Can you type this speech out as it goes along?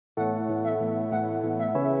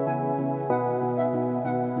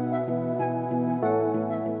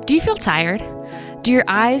Do you feel tired? Do your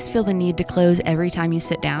eyes feel the need to close every time you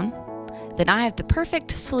sit down? Then I have the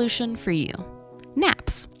perfect solution for you.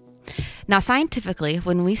 Naps. Now, scientifically,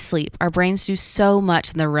 when we sleep, our brains do so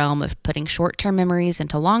much in the realm of putting short-term memories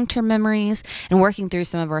into long-term memories and working through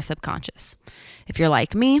some of our subconscious. If you're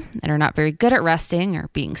like me and are not very good at resting or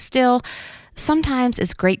being still, sometimes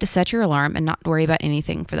it's great to set your alarm and not worry about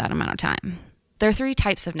anything for that amount of time. There are 3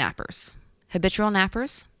 types of nappers. Habitual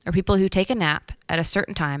nappers are people who take a nap at a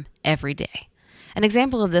certain time every day. An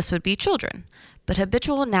example of this would be children, but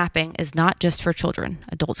habitual napping is not just for children.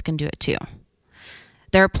 Adults can do it too.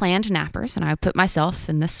 There are planned nappers, and I put myself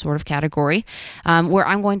in this sort of category, where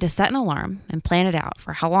I'm going to set an alarm and plan it out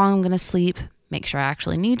for how long I'm going to sleep, make sure I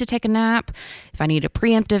actually need to take a nap, if I need a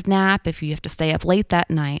preemptive nap, if you have to stay up late that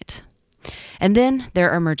night. And then there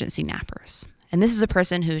are emergency nappers. And this is a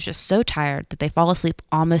person who is just so tired that they fall asleep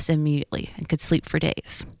almost immediately and could sleep for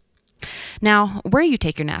days. Now, where you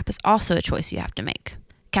take your nap is also a choice you have to make.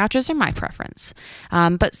 Couches are my preference,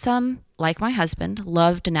 but some, like my husband,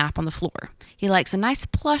 love to nap on the floor. He likes a nice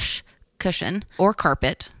plush cushion or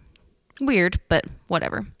carpet. Weird, but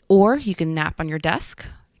whatever. Or you can nap on your desk,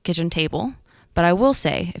 kitchen table. But I will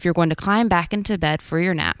say, if you're going to climb back into bed for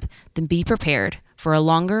your nap, then be prepared for a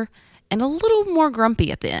longer and a little more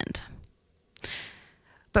grumpy at the end.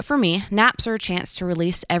 But for me, naps are a chance to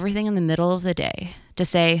release everything in the middle of the day, to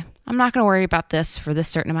say, I'm not going to worry about this for this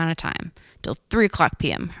certain amount of time, till 3 o'clock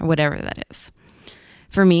p.m. or whatever that is.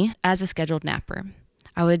 For me, as a scheduled napper,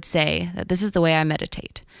 I would say that this is the way I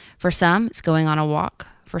meditate. For some, it's going on a walk.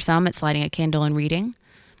 For some, it's lighting a candle and reading.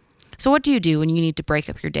 So what do you do when you need to break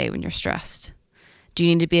up your day when you're stressed? Do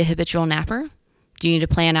you need to be a habitual napper? Do you need to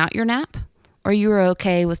plan out your nap? Or you are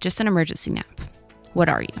okay with just an emergency nap? What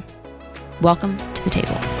are you? Welcome to the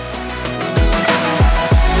table.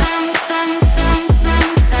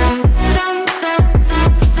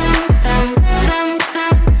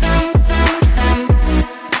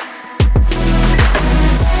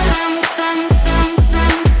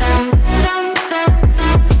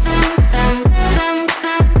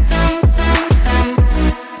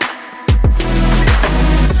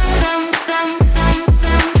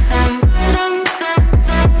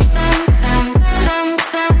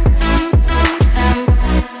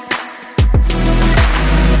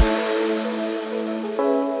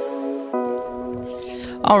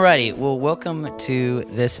 Alrighty, well, welcome to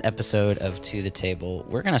this episode of To the Table.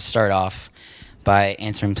 We're going to start off by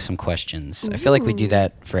answering some questions. I feel like we do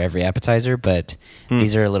that for every appetizer, but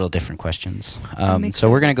these are a little different questions. So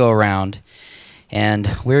we're going to go around, and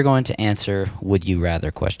we're going to answer would you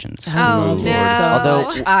rather questions. Oh, no.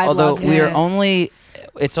 Although we are only...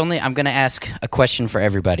 I'm going to ask a question for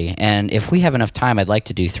everybody, and if we have enough time, I'd like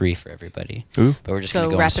to do 3 for everybody. But we're just going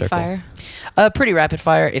to go in a circle. Rapid fire? Pretty rapid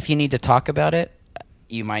fire. If you need to talk about it,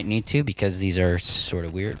 you might need to, because these are sort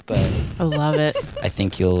of weird, but I love it. I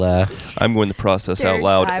think you'll... I'm going to process out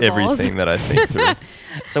loud everything that I think through.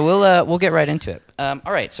 So we'll get right into it. All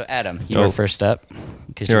right, so Adam, you are first up,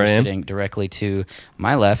 because you're sitting directly to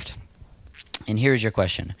my left. And here's your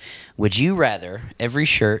question. Would you rather every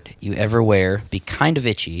shirt you ever wear be kind of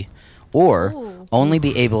itchy, or only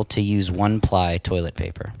be able to use 1-ply toilet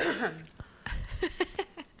paper?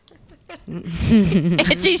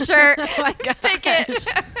 Itchy shirt. Oh my God. Pick it.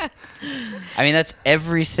 I mean, that's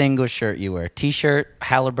every single shirt you wear. T-shirt,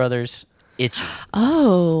 Howler Brothers, itchy.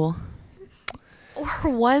 Oh.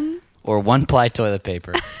 Or 1-ply toilet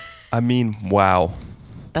paper. I mean, wow.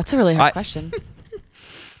 That's a really hard question.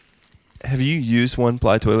 Have you used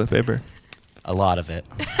 1-ply toilet paper? A lot of it.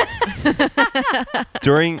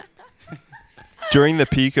 During the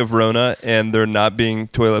peak of Rona and there not being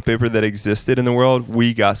toilet paper that existed in the world,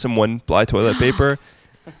 we got some 1-ply toilet paper.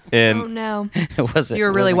 And oh, no. You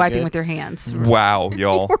were really wiping with your hands. Wow,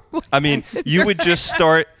 y'all. I mean, you would just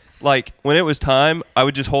start, like, when it was time, I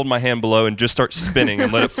would just hold my hand below and just start spinning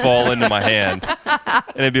and let it fall into my hand.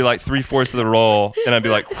 And it'd be like 3/4 of the roll, and I'd be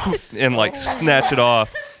like, and like snatch it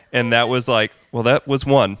off. And that was like, well, that was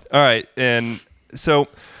 1. All right. And so,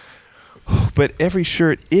 but every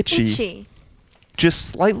shirt itchy. Just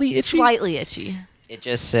slightly itchy? Slightly itchy. It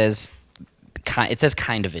just says, it says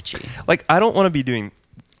kind of itchy. Like, I don't want to be doing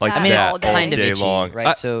like I mean, that it's all kind of day itchy, long.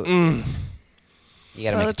 right? So you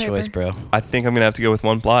got to make a choice, bro. I think I'm going to have to go with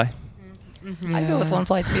 1-ply. Mm-hmm. I'd go with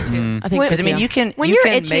 1-ply too. I think Because, I mean, you can When you're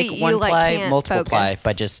make itchy, you, 1-ply, can't multiple ply focus.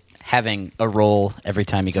 by just having a roll every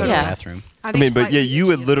time you go to the bathroom. I mean, but yeah, you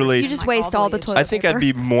would literally... You just waste all the toilet I think paper. I'd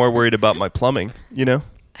be more worried about my plumbing, you know?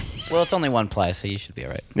 Well, it's only 1-ply, so you should be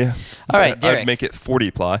all right. Yeah. All right, Derek. I'd make it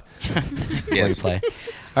 40-ply. 40-ply.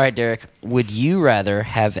 All right, Derek. Would you rather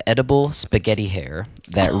have edible spaghetti hair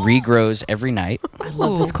that regrows every night? I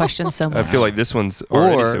love this question so much. I feel like this one's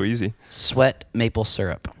already Or so easy. Sweat maple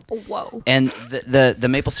syrup. Whoa. And the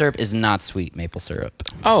maple syrup is not sweet maple syrup.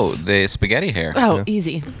 Oh, the spaghetti hair. Oh,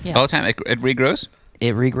 easy. Yeah. All the time. It regrows?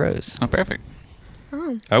 It regrows. Oh, perfect.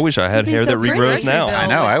 I wish I had You'd be hair so that pretty. regrows now. Bill. I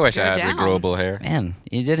know. I wish go I had down. regrowable hair. Man,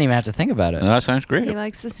 you didn't even have to think about it. No, that sounds great. He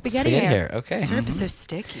likes the spaghetti, Spaghetti hair. hair. Okay. Syrup is so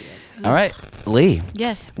sticky. All right, Lee.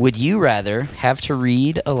 Yes. Would you rather have to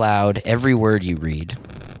read aloud every word you read,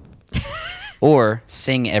 or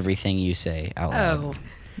sing everything you say out loud? Oh,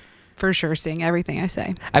 for sure, seeing everything I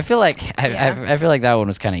say. I feel like I feel like that one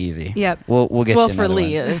was kind of easy. Yep. We'll get Well, you for another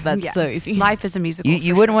Lee, one. that's Yeah. so easy. Life is a musical.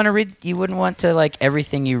 You wouldn't want to read. You wouldn't want to like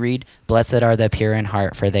everything you read. Blessed are the pure in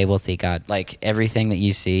heart, for they will see God. Like everything that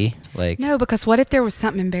you see. Like No, because what if there was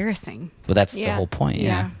something embarrassing? well, that's the Yeah. whole point. Yeah.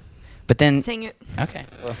 Yeah. But then Sing it. okay.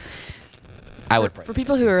 Well, I would. For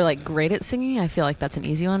people who are like great at singing, I feel like that's an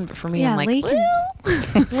easy one. But for me, Yeah, I'm like, Lee well.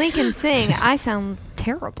 can, Lee can sing. I sound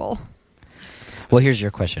terrible. Well, here's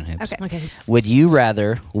your question, Hibbs. Okay. Okay. Would you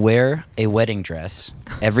rather wear a wedding dress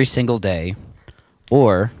every single day,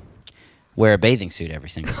 or wear a bathing suit every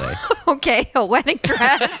single day? Okay, a wedding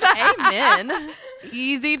dress. Amen.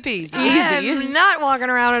 Easy peasy. I am not walking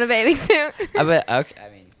around in a bathing suit. Okay. I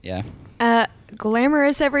mean, yeah.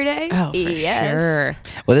 Glamorous every day. Oh, for yes. sure.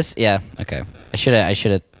 Well, this. Yeah. Okay. I should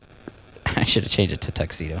have changed it to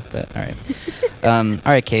tuxedo. But all right.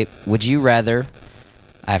 All right, Kate. Would you rather?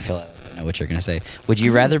 I feel like I know what you're gonna say. Would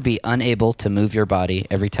you rather be unable to move your body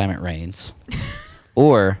every time it rains,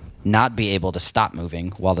 or not be able to stop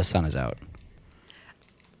moving while the sun is out?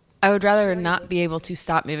 I would rather not be able to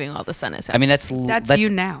stop moving while the sun is out. I mean, that's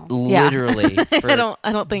you now. Yeah. Literally. For,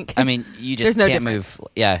 I don't think. I mean, you just There's no can't difference. move.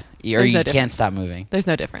 Yeah, or There's you no can't difference. stop moving. There's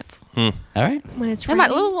no difference. All right, When it's I raining.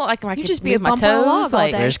 might, well, like, I You could just be a move my bump on a toes, log all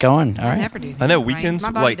like, day. there's going. All I right. never do. I know that. weekends,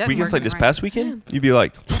 My body like doesn't weekends work like this right. past weekend, you'd be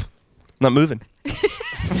like, not moving.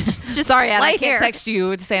 just sorry, Adam, I lay can't here. text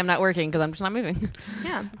you to say I'm not working because I'm just not moving.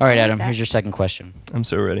 Yeah. All right, I like Adam. that. Here's your second question. I'm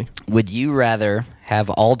so ready. Would you rather have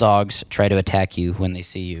all dogs try to attack you when they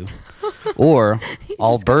see you, or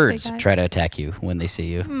all just got a big birds eye. try to attack you when they see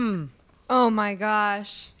you? Oh my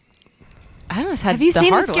gosh. I almost had Have you the seen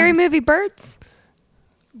the hard scary ones. movie Birds?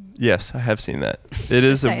 Yes, I have seen that. It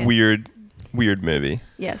is a Say it. weird movie.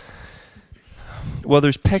 Yes. Well,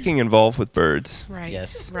 there's pecking involved with birds, Right.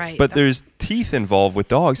 Yes. Right. but there's teeth involved with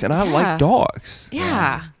dogs, and I Yeah. like dogs.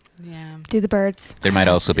 Yeah. Yeah. Do the birds. There might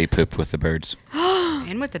also be poop with the birds.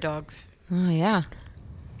 And with the dogs. Oh, yeah.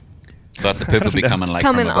 But the poop will be coming like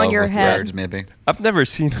Coming from on above your with head. birds, maybe. I've never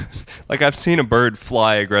seen, like, I've seen a bird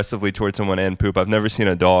fly aggressively towards someone and poop. I've never seen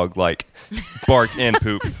a dog, like, bark and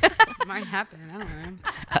poop. Might happen. I don't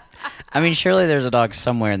know. I mean, surely there's a dog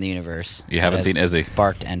somewhere in the universe. You that haven't has seen Izzy.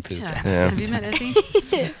 Barked and pooped. Yeah. Yeah. Have you met Izzy?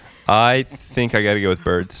 I think I got to go with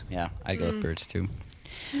birds. Yeah, I'd go Mm. with birds too.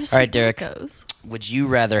 All right, Derek. Goes. Would you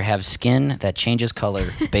rather have skin that changes color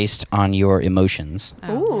based on your emotions,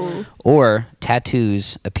 Ooh. or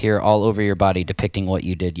tattoos appear all over your body depicting what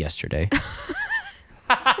you did yesterday?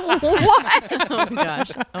 What? Oh, my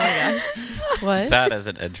gosh. Oh, my gosh. What? That is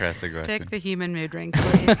an interesting question. Pick the human mood ring,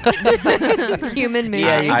 please. Human mood.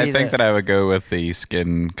 Yeah, ring. you I do think that. that I would go with the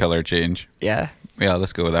skin color change. Yeah. Yeah,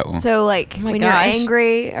 let's go with that one. So, like, my when gosh. you're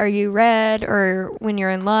angry, are you red? Or when you're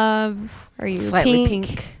in love, are you Slightly pink?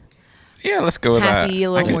 pink. Yeah, let's go with Happy, a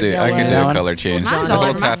that. little more I could yellow. do a Well, color change. Mine's The all whole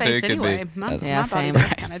over my tattoo face could anyway. be. My Yeah, body same.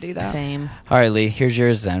 doesn't kind of do that. Same. All right, Lee. Here's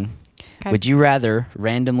yours then. Okay. Would you rather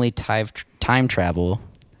randomly time travel,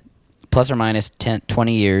 plus or minus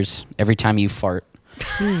 20 years every time you fart,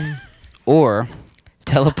 or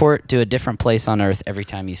teleport to a different place on Earth every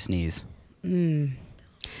time you sneeze?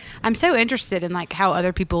 I'm so interested in like how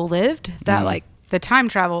other people lived that like the time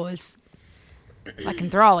travel is like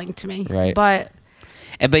enthralling to me. Right. But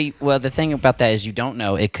Well, the thing about that is you don't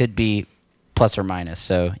know. It could be plus or minus.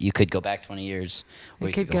 So you could go back 20 years. Or we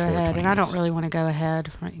you could go forward ahead, 20 and I don't years. really want to go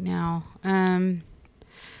ahead right now.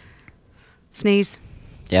 Sneeze.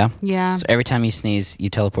 Yeah. Yeah. So every time you sneeze, you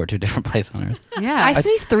teleport to a different place on Earth. Yeah. I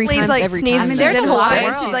sneeze 3 Lee's times like every sneezing time. to There's the a lot.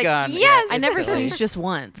 She's She's like, gone. yes. I never Silly. sneeze just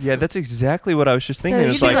once. Yeah, that's exactly what I was just thinking. So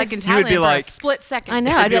It's you'd You'd be like in you would Thailand be for like a split second. I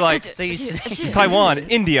know. You'd I'd be like So you Taiwan,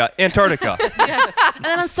 India, Antarctica. Yes. and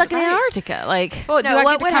then I'm stuck in Antarctica. Like, Well, No, do I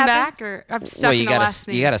what get to would come happen- back, or I'm stuck well, in you the gotta last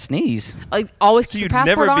sneeze? you gotta sneeze. always So keep you'd your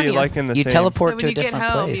passport never on be you. like in the You same. teleport So to when a you get different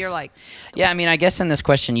home, place. you're like, Yeah, I mean, I guess in this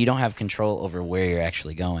question you don't have control over where you're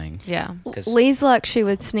actually going. Yeah. 'Cause- Lee's luck, she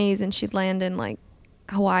would sneeze and she'd land in like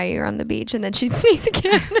Hawaii or on the beach, and then she'd sneeze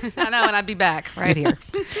again. I know, and I'd be back right here.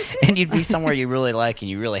 And you'd be somewhere you really like, and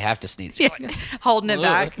you really have to sneeze. Yeah. Holding it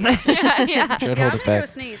back. Yeah. Should hold it back. Go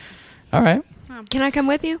sneeze. All right. Can I come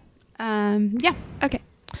with you? Yeah. Okay.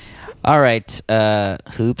 All right.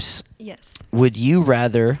 Hoops. Yes. Would you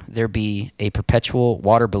rather there be a perpetual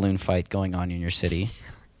water balloon fight going on in your city,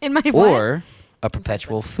 In my or a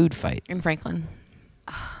perpetual food fight? In Franklin.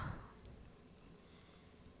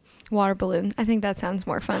 water balloon. I think that sounds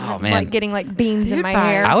more fun Oh, than man. like getting like beans in Food my fight.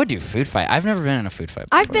 hair. I would do food fight. I've never been in a food fight.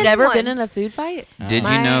 I've before. been Never in been one. in a food fight? Did you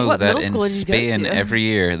My- know what that middle in school did you go Spain to? every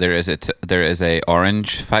year there is a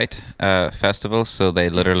orange fight festival? So they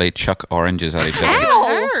literally chuck oranges at each other.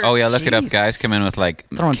 Ow! Oh yeah, look it up. Jeez. Guys come in with like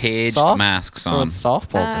Throwing caged soft- masks Throwing on.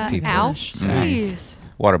 softballs at people. ow. Jeez.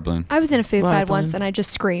 Water balloon. I was in a food Water fight once balloon. and I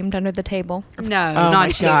just screamed under the table. No, Oh not my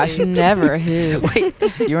you. gosh, never who. Wait,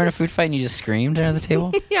 you were in a food fight and you just screamed under the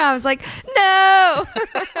table? Yeah, I was like, no,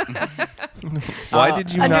 Why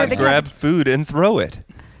did you Under not the grab couch. food and throw it?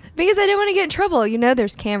 because I didn't want to get in trouble. You know,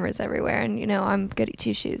 there's cameras everywhere, and you know I'm goody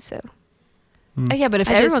two shoes. So Yeah, but if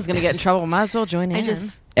I just- everyone's gonna get in trouble, might as well join in. I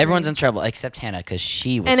just Everyone's in trouble except Hannah because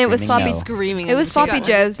she was And it was screaming sloppy no. screaming. it was and sloppy got-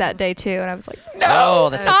 Joe's that day too, and I was like, no, Oh,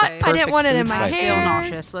 that's not. okay. I didn't want it in Perfect my food I fight. feel hair.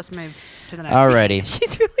 nauseous. Let's move to the next. Alrighty.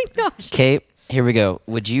 She's feeling nauseous. Kate, here we go.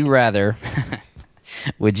 Would you rather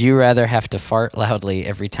have to fart loudly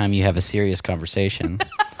every time you have a serious conversation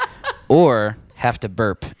or have to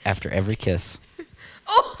burp after every kiss?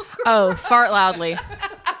 Oh, fart loudly.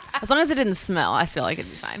 As long as it didn't smell, I feel like it'd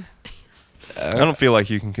be fine. I don't feel like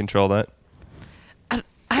you can control that.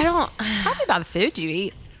 I don't. Probably by the food you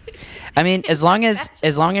eat. I mean, as long as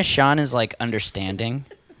Sean is like understanding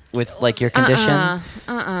with like your condition.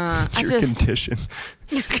 I Your just. condition.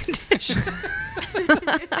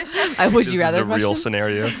 Would This you rather? is a real question?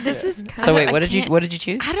 scenario. This is kind So of wait, what I did you can't- what did you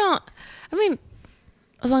choose? I don't. I mean,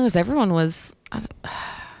 as long as everyone was.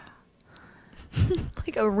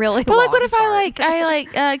 like a really. But like, what long if I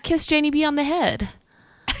fart. kiss Janie B on the head?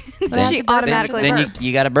 She automatically then burps.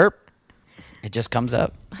 you got to burp. It just comes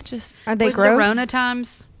up. I just. Are they With gross? the Rona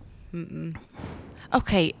times.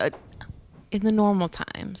 Okay, in the normal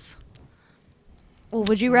times. Well,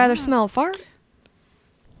 would you rather smell a fart?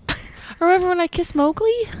 Or remember when I kissed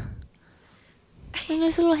Mowgli? In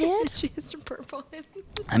his little head? She has to burp on him.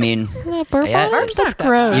 I mean, Yeah, burp Yeah, on it's That's not that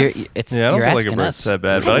gross. it's Yeah, I don't you're feel like a asking burp's us. that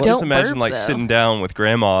bad, I but I just don't imagine burp, like though. sitting down with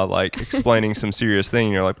grandma, like explaining some serious thing,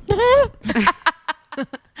 and you're like,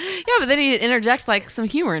 Yeah, but then he interjects like some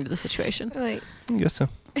humor into the situation. Like, I guess so.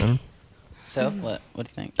 So what do you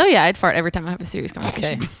think? Oh yeah, I'd fart every time I have a serious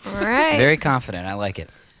Okay, conversation. all right. very confident. I like it.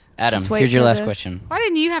 Adam, Just wait here's your for last the- question. Why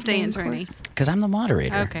didn't you have to Main answer any? course. Because I'm the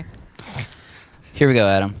moderator. Okay. Here we go,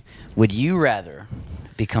 Adam. Would you rather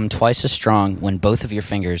become twice as strong when both of your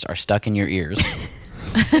fingers are stuck in your ears?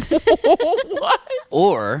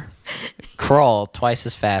 Or crawl twice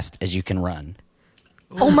as fast as you can run?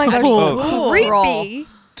 Oh my gosh, Oh. creepy.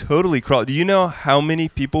 Totally crawl. Do you know how many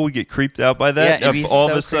people would get creeped out by that? Yeah, it'd be if all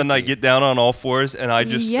so of a sudden I creepy. get down on all fours and I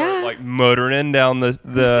just Yeah. start like motoring down the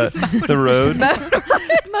road.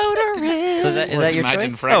 Motoring. So is that Let's your imagine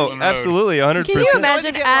choice? Franklin Oh, Road. absolutely, 100%. Can you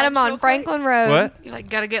imagine get Adam lunch on real Franklin Road? What? You like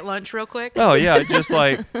gotta get lunch real quick. Oh yeah, just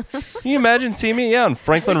like, can you imagine seeing me? Yeah, on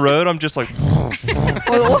Franklin Road, I'm just like,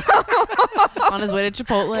 On his way to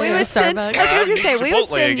Chipotle We or would send. I Starbucks. was gonna say we would Chipotle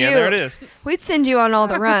send again. There it you. is. We'd send you on all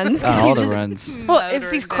the runs. 'cause On all you the just- runs. Well,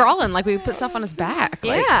 if he's Motoring crawling, like we would put stuff on his back.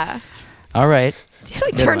 Like, Yeah, All right. he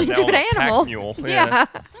like Good turned one. into Now an I'm a pack animal. mule. Yeah.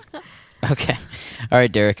 Okay. All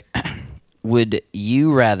right, Derek. Would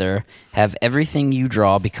you rather have everything you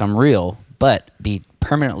draw become real, but be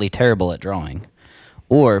permanently terrible at drawing,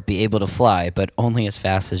 or be able to fly, but only as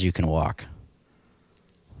fast as you can walk?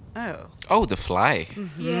 Oh. Oh, the fly.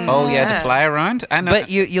 Yeah. Oh yeah, to fly around. I know. But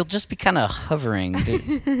you'll just be kind of hovering.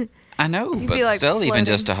 I know. You'd But be, like, still, even floating.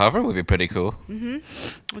 just to hover would be pretty cool.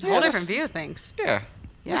 It's a whole different view of things. Yeah.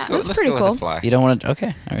 Yeah, Let's go. that's Let's pretty go cool. with the fly. You don't want to. Okay.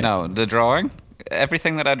 All right. No, the drawing.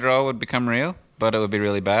 Everything that I draw would become real, but it would be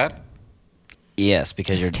really bad. Yes,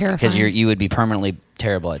 because It's you terrifying. you would be permanently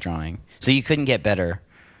terrible at drawing, so you couldn't get better.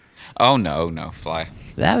 Oh no, fly.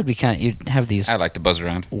 That would be kind of. You'd have these I like to buzz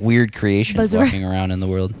around. weird creations Buzz around. walking around in the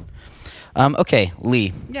world. Okay,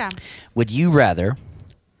 Lee. Yeah. Would you rather?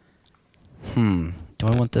 Do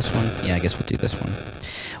I want this one? Yeah, I guess we'll do this one.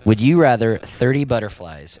 Would you rather 30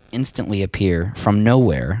 butterflies instantly appear from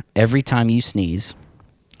nowhere every time you sneeze,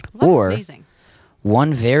 Love or sneezing.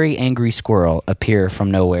 one very angry squirrel appear from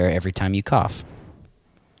nowhere every time you cough?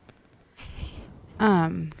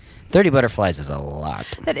 30 butterflies is a lot,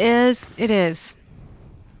 It is.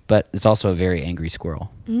 but it's also a very angry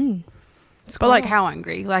squirrel. But like how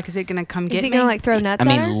angry? Like, is it gonna come get Is he me? gonna like throw nuts I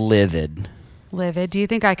at her? mean, livid. Livid? Do you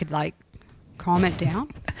think I could like calm it down?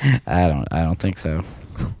 I don't think so.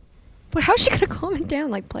 But how's she gonna calm it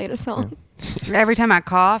down? Like play it a song? Every time I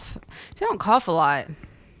cough, see, I don't cough a lot. You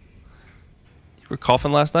were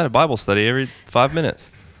coughing last night at Bible study every 5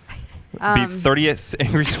 minutes. Be 30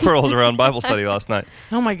 angry squirrels around Bible study last night.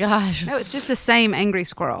 Oh my gosh. No, it's just the same angry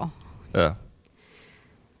squirrel. Yeah.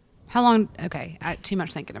 How long? Okay, too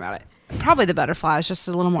much thinking about it. Probably the butterflies, just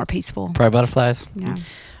a little more peaceful. Probably butterflies. Yeah.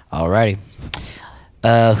 Alrighty.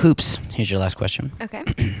 Hoops. Here's your last question. Okay.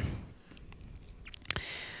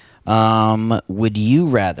 Would you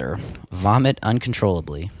rather vomit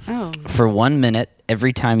uncontrollably Oh. for 1 minute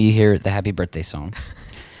every time you hear the Happy Birthday song,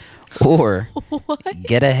 or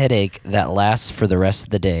get a headache that lasts for the rest of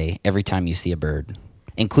the day every time you see a bird,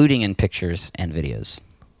 including in pictures and videos?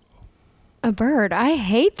 A bird. I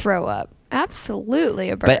hate throw up. Absolutely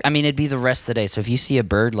a bird. But I mean, it'd be the rest of the day. So if you see a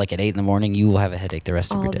bird like at 8 in the morning, you will have a headache the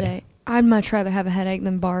rest of all your day. day. I'd much rather have a headache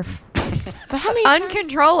than barf. But how many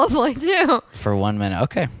Uncontrollably too. For 1 minute.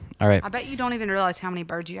 Okay. All right. I bet you don't even realize how many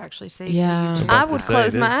birds you actually see. Yeah. till you do I it. would to say,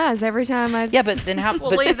 close dude. my eyes every time I. Yeah, but then how?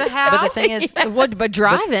 We'll leave the house. But the thing is, but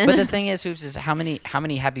driving. But the thing is, Hoops, is how many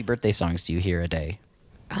Happy Birthday songs do you hear a day?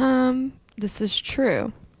 This is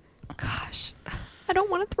true. Gosh, I don't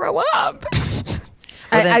want to throw up.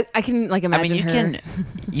 Well, then- I can like I imagine mean,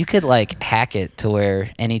 you could like hack it to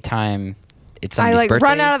where anytime it's I somebody's like birthday,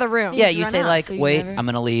 run out of the room. Yeah, you run say out, like, so you wait, never- I'm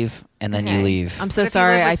gonna leave, and then you Okay. leave. I'm so But if you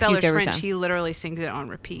sorry. live I with puke Sellers every French, time. he literally sings it on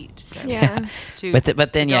repeat. So. Yeah. To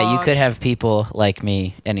But then yeah, you dog. could have people like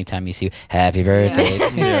me. Anytime you see Happy Birthday,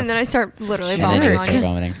 Yeah. And then I start literally and then you vomiting start on you.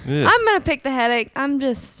 vomiting. Yeah. I'm gonna pick the headache.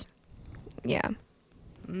 Yeah.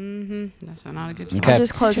 That's not a good choice. Okay. I'll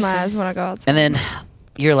just close my eyes when I go outside. And then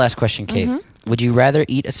your last question, Kate. Mm-hmm. Would you rather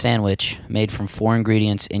eat a sandwich made from 4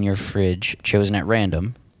 ingredients in your fridge chosen at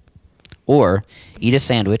random, or eat a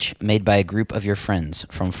sandwich made by a group of your friends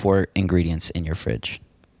from 4 ingredients in your fridge?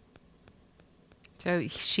 So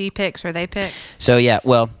she picks or they pick. So yeah,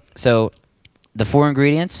 well, so the 4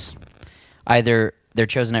 ingredients, either they're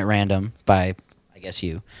chosen at random by, I guess,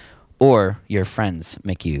 you, or your friends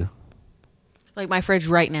make you. Like my fridge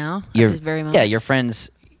right now. Your, At this very moment. yeah, your friends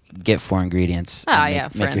get 4 ingredients. Oh and yeah,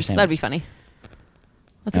 make your friends. sandwich. That'd be funny.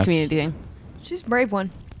 That's a Okay. community thing. She's a brave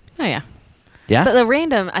one. Oh yeah. Yeah. But the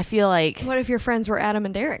random, I feel like. What if your friends were Adam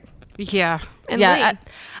and Derek? Yeah. And yeah, Lee?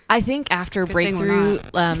 I think after Good thing we're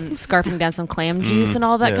breakthrough, scarfing down some clam juice and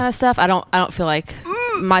all that yeah. kind of stuff, I don't feel like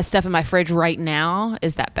my stuff in my fridge right now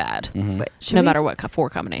is that bad. Mhm. Should No we- matter what 4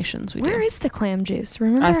 combinations we Where do. is the clam juice? I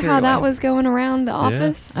Remember threw how it that away. was going around the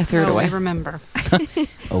office? I threw it Oh, away. I remember.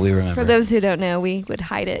 Oh, we remember. For those who don't know, we would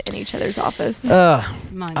hide it in each other's office.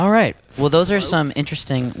 Months. All right. Well, those are Gross. some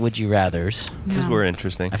interesting would you rathers. These Yeah. were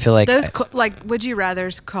interesting. I feel like Those like would you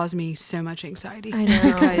rather's cause me so much anxiety. I know.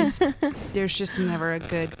 because there's just never a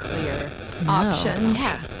good clear. Option.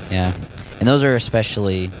 Yeah. yeah, and those are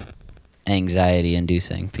especially anxiety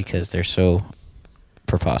inducing because they're so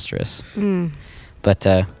preposterous. But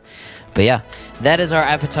yeah, that is our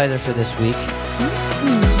appetizer for this week.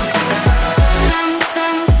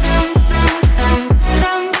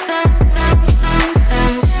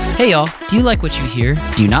 Hey y'all, do you like what you hear?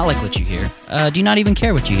 Do you not like what you hear? Do you not even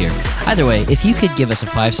care what you hear? Either way, if you could give us a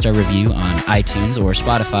 5-star review on iTunes or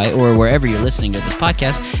Spotify or wherever you're listening to this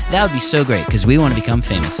podcast, that would be so great because we want to become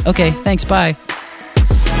famous. Okay, thanks, bye.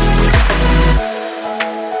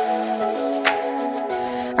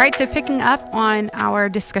 All right, so picking up on our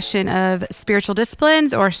discussion of spiritual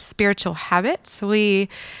disciplines or spiritual habits, we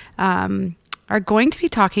are going to be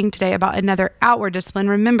talking today about another outward discipline.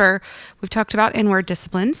 Remember, we've talked about inward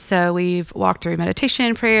disciplines. So we've walked through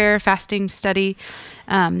meditation, prayer, fasting, study,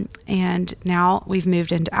 and now we've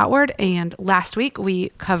moved into outward. And last week we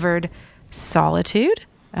covered solitude.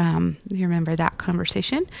 You remember that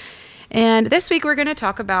conversation. And this week we're going to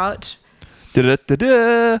talk about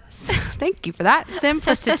Da-da-da-da. thank you for that.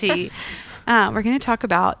 Simplicity. We're going to talk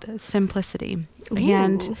about simplicity.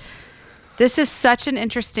 And Ooh. this is such an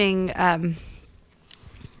interesting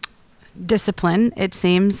discipline. It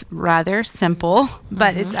seems rather simple,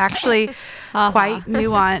 but it's actually quite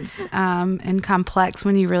nuanced and complex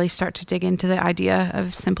when you really start to dig into the idea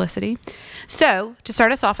of simplicity. So, to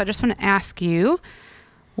start us off, I just want to ask you,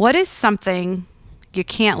 what is something you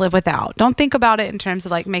can't live without? Don't think about it in terms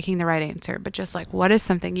of like making the right answer, but just like, what is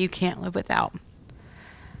something you can't live without?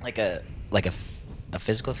 Like a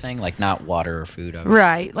physical thing, like not water or food.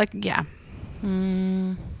 Right. Like, yeah.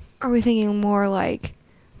 Are we thinking more like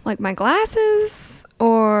my glasses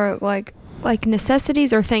or like like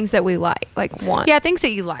necessities or things that we like want? Yeah, things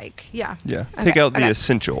that you like. Yeah. Yeah. Okay, Take out the okay.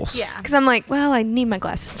 essentials. Yeah. Because I'm like, well, I need my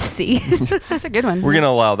glasses to see. That's a good one. We're going to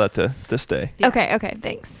allow that to stay. Yeah. Okay,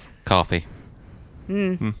 thanks. Coffee.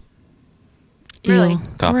 Really? Ew,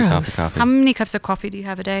 Coffee. gross. How many cups of coffee do you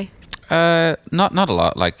have a day? Not a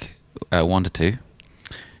lot. Like 1 to 2.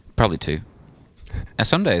 Probably 2.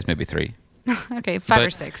 Some days maybe 3. Okay, 5 or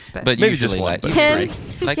But- 6. But Maybe usually just one, like but 10.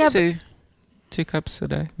 three. like Yeah, but- 2 cups a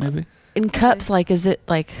day maybe. In cups, like, is it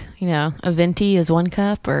like, a venti is 1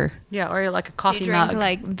 cup or? Yeah, or like a Do coffee you drink mug.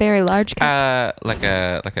 like very large cups? Like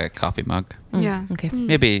a coffee mug. Yeah. Okay.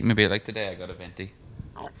 Maybe like today I got a venti.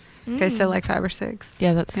 Okay, so like 5 or 6.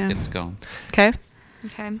 Yeah, that's. Yeah. It's gone. Okay.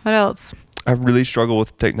 Okay. What else? I really struggle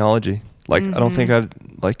with technology. Like, I don't think I've,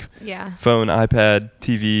 like, Yeah. phone, iPad,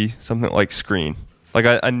 TV, something like screen. Like,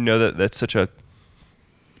 I know that that's such a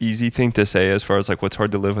easy thing to say as far as, like, what's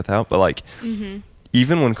hard to live without. But, like,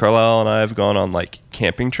 even when Carlisle and I have gone on, like,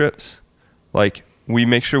 camping trips, like, we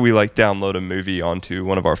make sure we, like, download a movie onto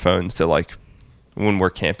one of our phones to, like, when we're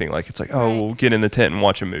camping, like, it's like, oh, Right. we'll get in the tent and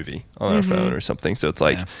watch a movie on our phone or something. So it's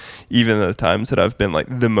like, Yeah. even the times that I've been, like,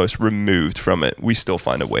 the most removed from it, we still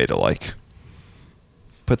find a way to, like,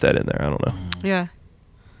 put that in there. I don't know. Yeah.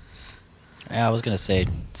 Yeah, I was gonna say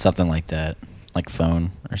something like that, like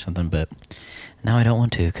phone or something, but now I don't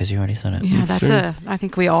want to because you already said it. Yeah, that's Sure. I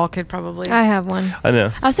think we all could probably. I have one. I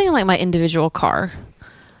know. I was thinking like my individual car.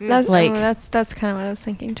 That's Like- that's kind of what I was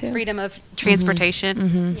thinking too. freedom of transportation.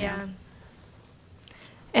 Mm-hmm. Yeah.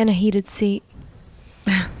 And a heated seat.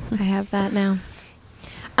 I have that now.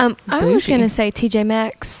 I was Bougie. gonna say TJ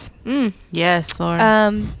Maxx. Yes, Laura.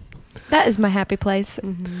 That is my happy place.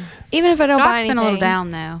 Even if I don't buy Stock's anything. been a little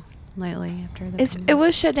down though lately after the. It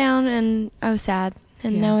was shut down, and I was sad,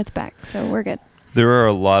 and Yeah. now it's back, so we're good. There are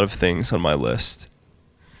a lot of things on my list.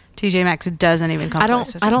 TJ Maxx doesn't even come. I don't.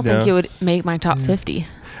 close to I don't think No. it would make my top 50.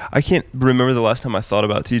 I can't remember the last time I thought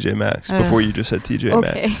about TJ Maxx before you just said TJ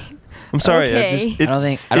Okay. Maxx. I'm sorry. Okay. It, I don't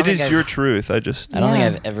think it is I've- your truth. I just. I don't think Yeah.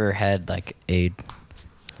 I've ever had like a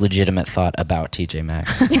legitimate thought about TJ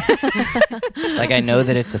Maxx. Like I know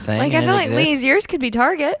that it's a thing. Like I and feel it like exists. Lee's yours could be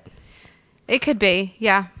Target. It could be.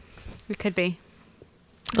 Yeah, it could be.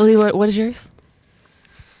 Lee, what is yours?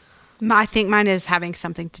 I think mine is having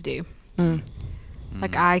something to do.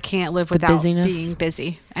 Like I can't live without busyness? being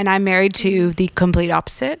busy, and I'm married to the complete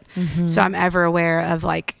opposite. So I'm ever aware of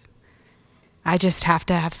like, I just have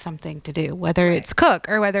to have something to do, whether it's cook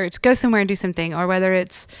or whether it's go somewhere and do something, or whether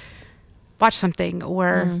it's watch something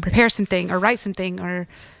or prepare something or write something or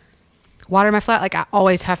water my flat. Like I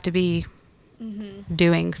always have to be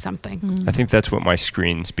doing something. I think that's what my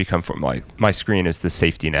screens become from. Like my screen is the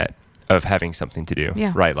safety net of having something to do.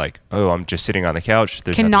 Yeah. Right. Like, oh, I'm just sitting on the couch.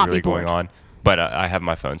 There's Cannot nothing be really going bored. on. But I have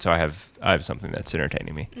my phone, so I have something that's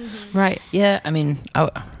entertaining me. Right. Yeah, I mean,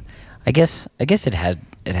 I guess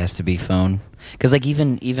it has to be phone because like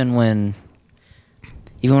even when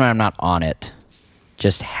I'm not on it,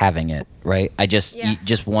 just having it, right? I just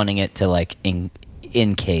just wanting it to like in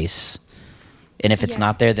case, and if it's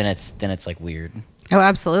not there, then it's like weird. Oh,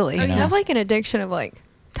 absolutely. Oh, you know? have like an addiction of like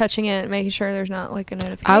touching it, making sure there's not like a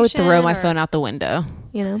notification. I would throw my or, phone out the window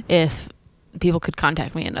You know, if people could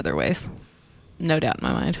contact me in other ways. No doubt in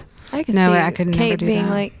my mind. I could No, see I could never Kate do being that.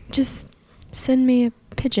 like, just send me a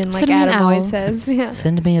pigeon, like Send me an Adam always owl. says. Yeah.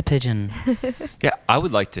 Send me a pigeon. Yeah, I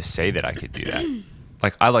would like to say that I could do that.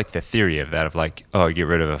 Like, I like the theory of that, of like, oh, get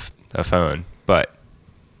rid of a phone, but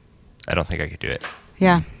I don't think I could do it.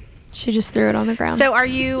 Yeah. She just threw it on the ground. So are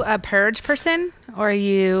you a purge person or are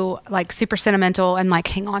you like super sentimental and like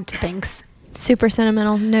hang on to things? super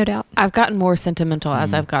sentimental, no doubt. I've gotten more sentimental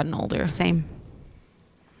as I've gotten older. Same.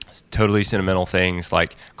 Totally sentimental things.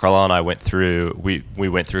 Like Carla and I went through, we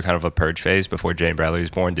went through kind of a purge phase before Jane Bradley was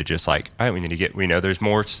born to just like, all right, we know there's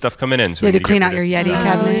more stuff coming in. So You we had to need clean get out rid your of Yeti stuff.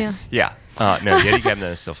 cabinet. yeah. Yeah. No, Yeti cabinet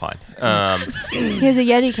is still fine. He has a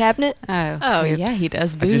Yeti cabinet. Oh, oops. yeah, he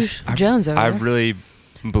does. I Boo just- I- Jones over I there. really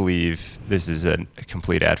believe this is a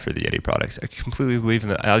complete ad for the Yeti products. I completely believe in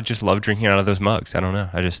that. I just love drinking out of those mugs. I don't know.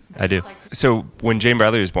 I do. So when Jane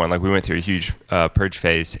Bradley was born, like we went through a huge purge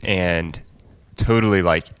phase, and totally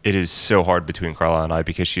like it is so hard between Carla and I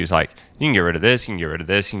because she's like, you can get rid of this, you can get rid of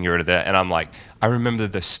this, you can get rid of that, and I'm like, I remember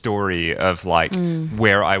the story of like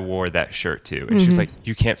where I wore that shirt to, and she's like,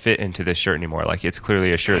 you can't fit into this shirt anymore. Like it's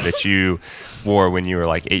clearly a shirt that you wore when you were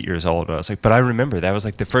like 8 years old. And I was like, but I remember that was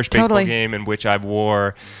like the first baseball Totally. game in which I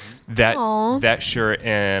wore Aw. that shirt,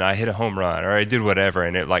 and I hit a home run or I did whatever,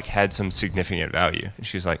 and it like had some significant value. And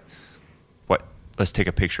she's like, what? let's take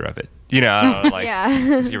a picture of it. You know, I don't know, like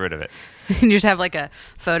let's get rid of it. And you just have like a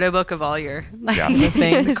photo book of all your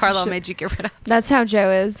things that Carlisle made you get rid of. That's how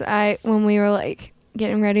Joe is. When we were like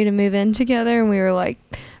getting ready to move in together and we were like,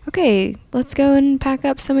 okay, let's go and pack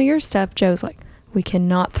up some of your stuff. Joe's like, we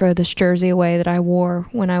cannot throw this jersey away that I wore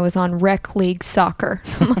when I was on rec league soccer.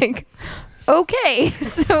 I'm like, okay,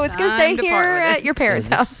 so it's going to stay here at your parents'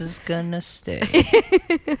 house. This is going to stay.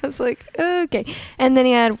 I was like, okay. And then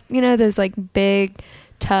he had, those like big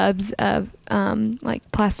tubs of like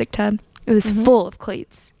plastic tub. It was full of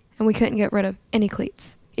cleats, and we couldn't get rid of any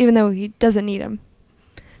cleats, even though he doesn't need them.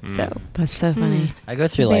 So that's so funny. I go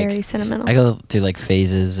through very sentimental. I go through like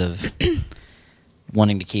phases of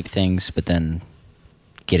wanting to keep things, but then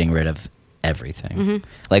getting rid of everything.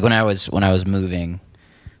 Like when I was moving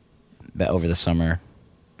over the summer,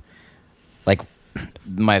 like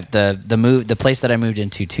the place that I moved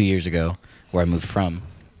into 2 years ago, where I moved from,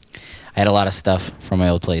 I had a lot of stuff from my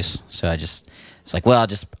old place, so it's like, well, I'll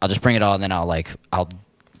just bring it all, and then I'll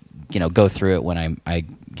go through it when I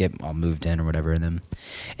get all moved in or whatever. And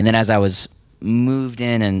then as I was moved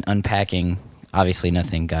in and unpacking, obviously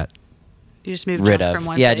nothing got you just moved rid junk of. from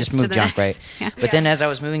one Yeah, place just moved to the junk, next. right? But then as I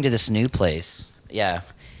was moving to this new place, I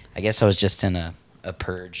guess I was just in a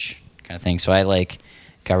purge kind of thing. So I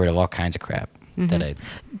got rid of all kinds of crap that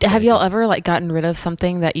Have y'all ever gotten rid of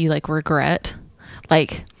something that you regret?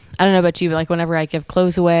 Like, I don't know about you, but whenever I give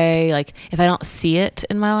clothes away, if I don't see it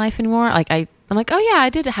in my life anymore, I'm like, oh yeah, I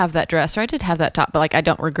did have that dress or I did have that top, but I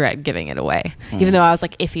don't regret giving it away, even though I was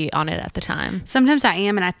iffy on it at the time. Sometimes I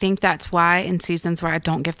am, and I think that's why in seasons where I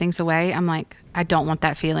don't give things away, I'm like, I don't want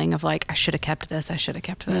that feeling of I should have kept this, I should have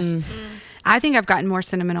kept this. I think I've gotten more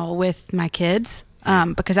sentimental with my kids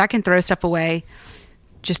because I can throw stuff away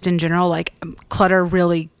just in general. Clutter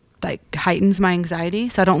really heightens my anxiety,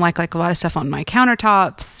 so I don't like a lot of stuff on my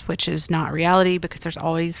countertops, which is not reality because there's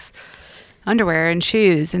always underwear and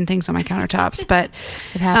shoes and things on my countertops. But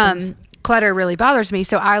it happens. Clutter really bothers me,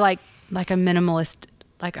 so I like a minimalist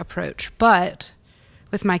approach. But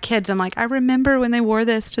with my kids, I'm like, I remember when they wore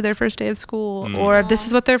this to their first day of school, or this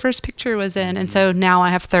is what their first picture was in. And so now I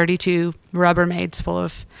have 32 Rubbermaids full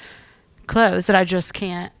of clothes that I just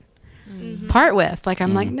can't part with.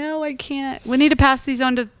 I'm like, no, I can't. We need to pass these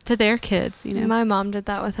on to their kids, My mom did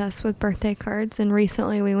that with us with birthday cards, and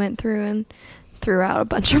recently we went through and threw out a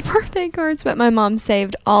bunch of birthday cards, but my mom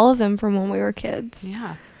saved all of them from when we were kids.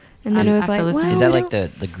 Yeah. And then it was well, is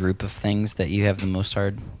that the group of things that you have the most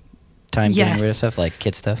hard time getting rid of stuff, like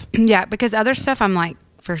kid stuff? Yeah, because other stuff I'm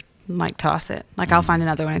toss it. I'll find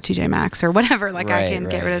another one at TJ Maxx or whatever. I can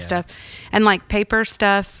get rid of stuff. And paper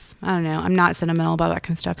stuff, I don't know. I'm not sentimental about that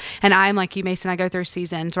kind of stuff. And I'm like you, Mason, I go through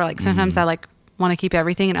seasons where sometimes I want to keep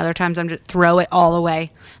everything, and other times I'm just throw it all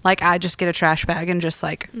away. I just get a trash bag and just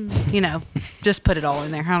just put it all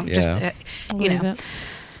in there. I don't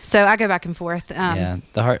So I go back and forth. The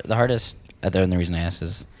hardest, and the reason I ask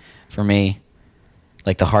is, for me,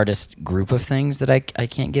 the hardest group of things that I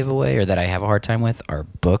can't give away or that I have a hard time with are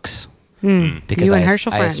books. Because you and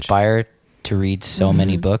Herschel I aspire to read so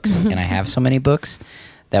many books, and I have so many books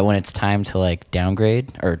that when it's time to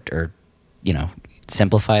downgrade or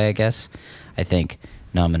simplify, I guess, I think,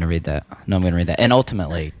 no, I'm going to read that. No, I'm going to read that. And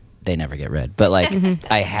ultimately, they never get read. But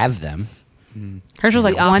I have them.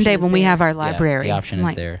 Herschel's one day when we have our library. The option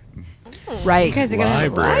is there. Right. You guys are going to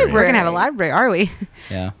have a We're going to have a library, are we?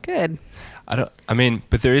 Yeah. Good.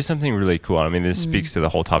 But there is something really cool. This speaks to the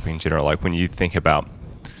whole topic in general. When you think about,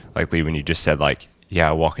 Lee, when you just said,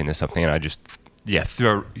 I walk into something and I just,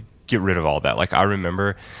 get rid of all that. I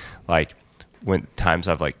remember, when times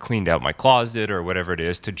I've cleaned out my closet or whatever it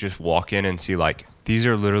is, to just walk in and see these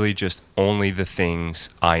are literally just only the things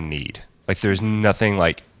I need. There's nothing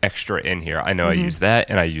extra in here. I know I use that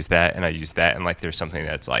and I use that and I use that, and there's something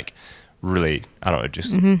that's really, I don't know,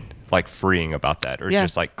 just freeing about that, or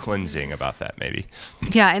just cleansing about that maybe.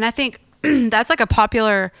 Yeah, and I think that's a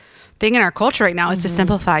popular thing in our culture right now is to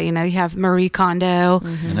simplify. You have Marie Kondo,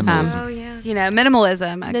 minimalism.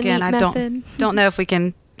 Minimalism. Again, I don't know if we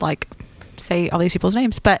can say all these people's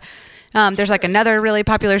names, but there's another really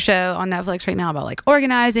popular show on Netflix right now about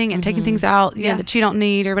organizing and taking things out that you don't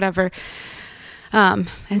need or whatever. And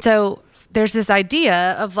so there's this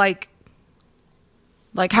idea of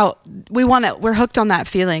how we're hooked on that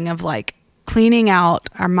feeling of cleaning out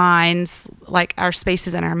our minds, our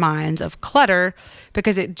spaces in our minds of clutter,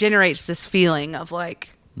 because it generates this feeling of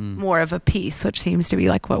more of a peace, which seems to be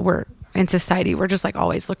what we're in society. We're just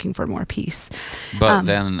always looking for more peace. But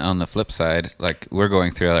then on the flip side, we're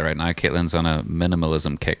going through that right now. Caitlin's on a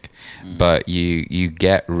minimalism kick, but you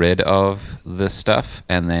get rid of the stuff,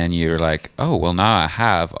 and then you're oh, well, now I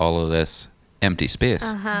have all of this empty space.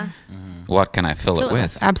 What can I fill it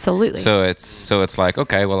with? Absolutely. So it's like,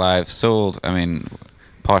 okay, well, I've sold, I mean,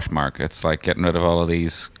 Poshmark, it's like getting rid of all of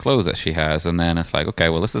these clothes that she has, and then it's like, okay,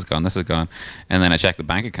 well, this is gone, and then I check the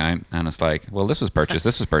bank account, and it's like, well, this was purchased.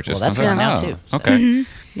 Well, that's gone now too. So. Okay.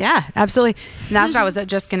 Yeah, absolutely. And that's what I was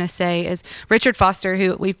just going to say is Richard Foster,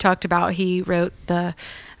 who we've talked about, he wrote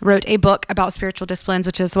a book about spiritual disciplines,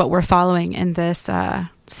 which is what we're following in this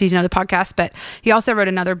season of the podcast. But he also wrote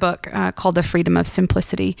another book called The Freedom of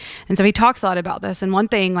Simplicity. And so he talks a lot about this. And one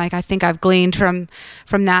thing like I think I've gleaned from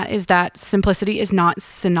that is that simplicity is not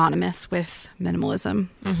synonymous with minimalism.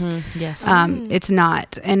 Yes. It's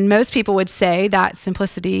not. And most people would say that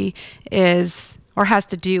simplicity is or has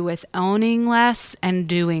to do with owning less and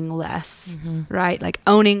doing less, right? Like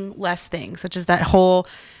owning less things, which is that whole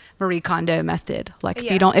Marie Kondo method. Like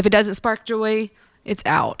if it doesn't spark joy, it's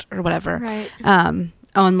out or whatever. Right.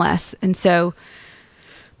 Own less. And so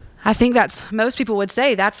I think most people would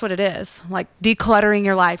say that's what it is. Like decluttering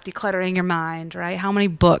your life, decluttering your mind, right? How many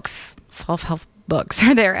books, self-help books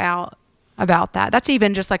are there out about that? That's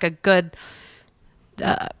even just like a good,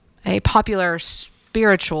 a popular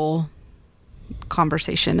spiritual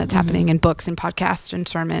conversation that's happening in books and podcasts and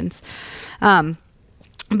sermons.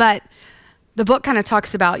 But the book kind of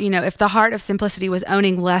talks about, if the heart of simplicity was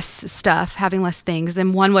owning less stuff, having less things,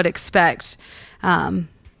 then one would expect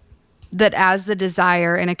that as the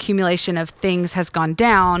desire and accumulation of things has gone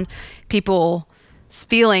down, people's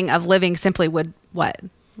feeling of living simply would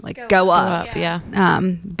go up. Yeah.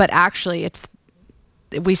 But actually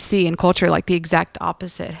we see in culture like the exact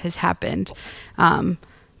opposite has happened.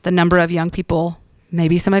 The number of young people,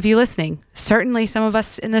 maybe some of you listening, certainly some of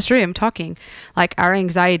us in this room talking, like our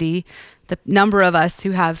anxiety, the number of us who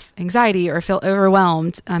have anxiety or feel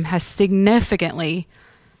overwhelmed has significantly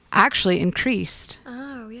actually increased.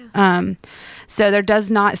 Oh, yeah. So there does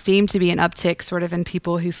not seem to be an uptick sort of in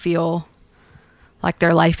people who feel like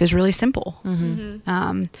their life is really simple.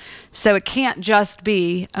 So it can't just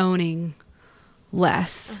be owning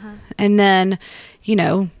less. And then,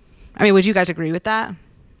 would you guys agree with that?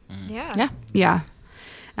 Yeah. Yeah.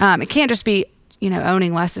 It can't just be,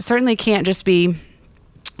 owning less. It certainly can't just be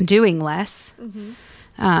doing less.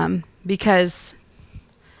 Because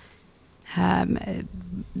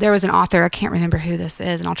there was an author, I can't remember who this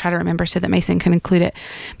is, and I'll try to remember so that Mason can include it.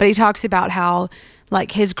 But he talks about how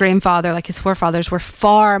like his grandfather, like his forefathers were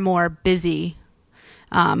far more busy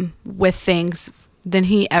with things than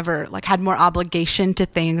he ever, had more obligation to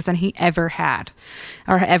things than he ever had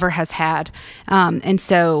or ever has had. And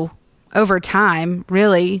so over time,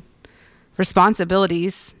 really,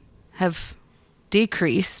 responsibilities have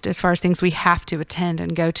decreased as far as things we have to attend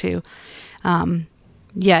and go to.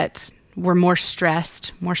 Yet we're more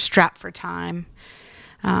stressed, more strapped for time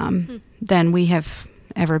than we have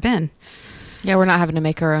ever been. Yeah, we're not having to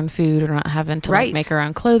make our own food. We're not having to make our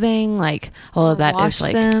own clothing. All of that is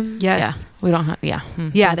them. Yes. Yeah, we don't have. Yeah.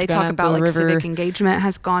 Yeah, they talk about civic engagement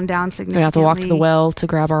has gone down significantly. We have to walk to the well to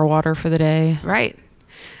grab our water for the day. Right.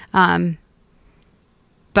 But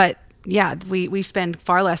yeah, we spend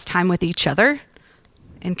far less time with each other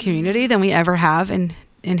in community than we ever have in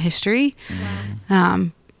history.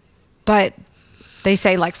 But they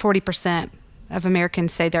say 40% of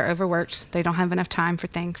Americans say they're overworked. They don't have enough time for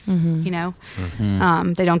things,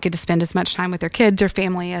 They don't get to spend as much time with their kids or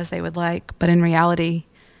family as they would like. But in reality,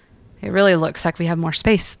 it really looks like we have more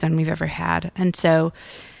space than we've ever had. And so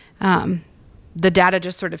the data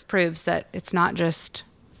just sort of proves that it's not just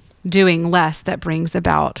doing less that brings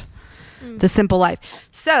about the simple life.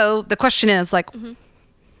 So the question is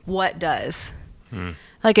what does?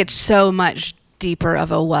 It's so much deeper of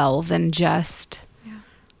a well than just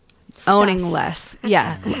owning less.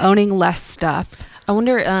 Yeah, owning less stuff. I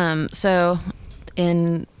wonder, so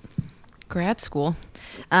in grad school,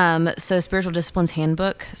 so Spiritual Disciplines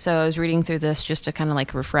Handbook. So I was reading through this just to kind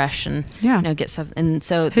of refresh and get stuff. And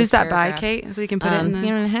so who's that by, Kate? So we can put it in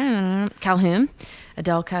the Calhoun,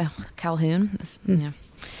 Adele Calhoun.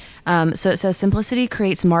 So it says, simplicity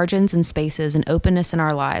creates margins and spaces and openness in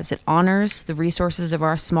our lives. It honors the resources of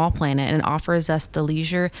our small planet and offers us the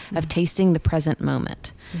leisure of tasting the present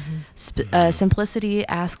moment. Simplicity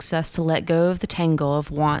asks us to let go of the tangle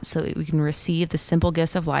of wants so that we can receive the simple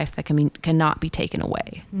gifts of life that cannot be taken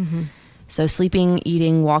away. So sleeping,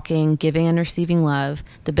 eating, walking, giving and receiving love,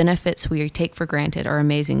 the benefits we take for granted are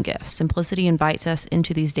amazing gifts. Simplicity invites us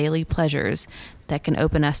into these daily pleasures that can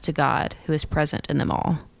open us to God, who is present in them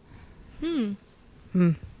all.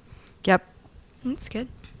 Yep. That's good.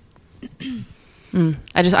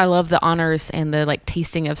 I love the honors and the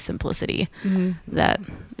tasting of simplicity that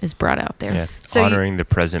is brought out there. Yeah, so honoring the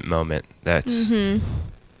present moment. That's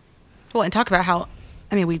Well, and talk about how,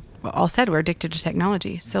 I mean, we all said we're addicted to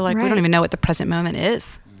technology. So, like, we Right. don't even know what the present moment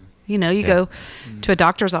is. You know, you go to a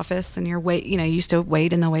doctor's office and you used to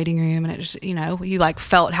wait in the waiting room, and it just, you know, you like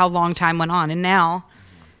felt how long time went on. And now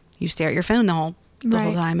you stare at your phone the whole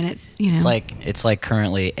Right. time, and it, you know. It's like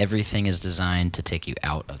currently everything is designed to take you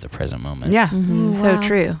out of the present moment. Yeah. So Wow.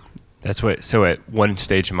 true. That's what. So at one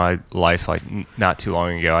stage in my life, like not too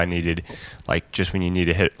long ago, I needed, like, just when you need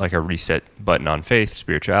to hit like a reset button on faith,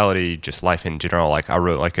 spirituality, just life in general. Like I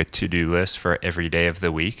wrote like a to-do list for every day of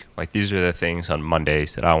the week. Like these are the things on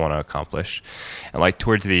Mondays that I want to accomplish, and like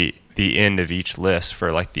towards the end of each list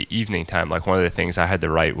for like the evening time, like one of the things I had to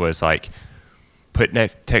write was like, put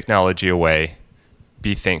technology away.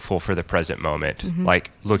 Be thankful for the present moment. Like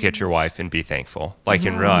look at your wife and be thankful. Like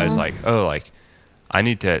and realize like, oh, like I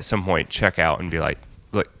need to at some point check out and be like,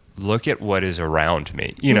 look at what is around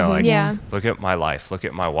me. You know, like Yeah. look at my life, look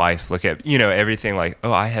at my wife, look at, you know, everything. Like,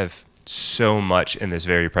 oh, I have so much in this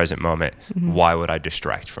very present moment. Why would I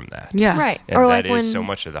distract from that? Yeah. Right. And or that like is when so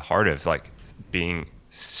much of the heart of like being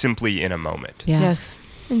simply in a moment. Yeah. Yes.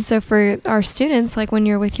 And so for our students, like when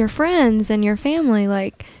you're with your friends and your family,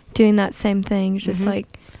 like doing that same thing, just like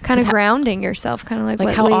kind of grounding yourself, kind of like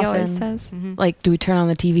what how Lee often, always says. like, do we turn on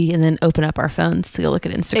the TV and then open up our phones to go look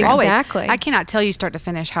at Instagram? Always. Always. Exactly. I cannot tell you start to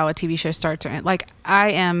finish how a TV show starts or end. Like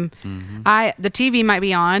the TV might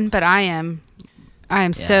be on, but I am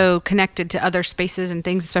so connected to other spaces and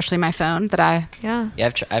things, especially my phone, that I. Yeah. Yeah,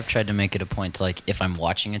 I've tried to make it a point to, like, if I'm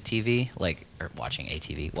watching a TV, like, or watching a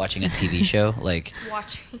TV show, like,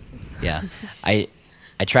 yeah, I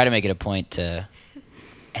try to make it a point to,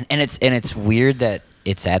 and it's weird that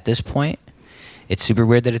it's at this point. It's super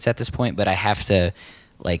weird that it's at this point, but I have to,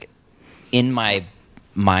 like, in my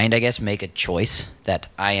mind, I guess, make a choice that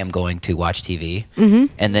I am going to watch TV,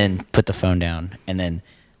 and then put the phone down, and then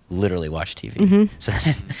literally watch TV. So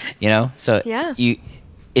then, you know, so Yeah.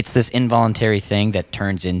 it's this involuntary thing that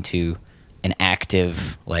turns into an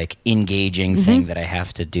active, like, engaging thing that I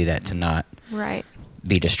have to do that to not Right.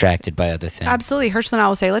 be distracted by other things. Absolutely. Herschel and I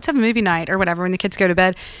will say, let's have a movie night or whatever when the kids go to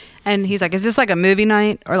bed. And he's like, is this like a movie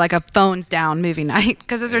night or like a phones down movie night?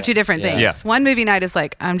 Because those are two different things. Yeah. One movie night is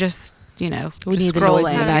like, I'm just, you know, We just need the noise in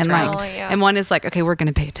scrolling. the And, background. like, Yeah. and one is like, okay, we're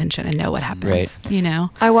going to pay attention and know what happens. Right. You know?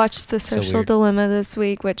 I watched The So Social weird. Dilemma this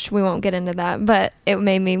week, which we won't get into that, but it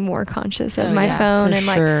made me more conscious of Oh, my yeah, phone. for And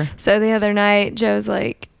sure. like, so the other night, Joe's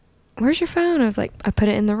like, where's your phone? I was like, I put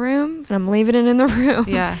it in the room and I'm leaving it in the room.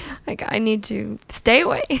 Yeah. Like, I need to stay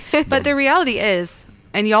away. But the reality is,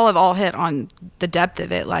 and y'all have all hit on the depth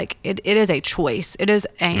of it, like it is a choice. It is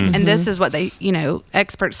and this is what they, you know,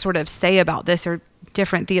 experts sort of say about this, or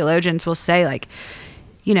different theologians will say, like,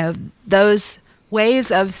 you know, those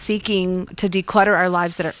ways of seeking to declutter our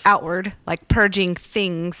lives that are outward, like purging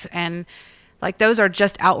things, and like those are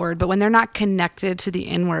just outward, but when they're not connected to the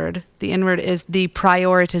inward is the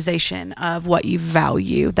prioritization of what you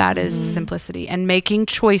value. That is simplicity and making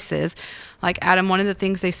choices. Like Adam, one of the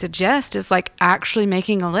things they suggest is like actually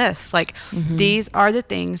making a list. Like these are the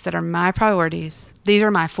things that are my priorities. These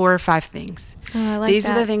are my 4 or 5 things. Oh, I like These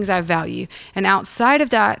are the that. things I value. And outside of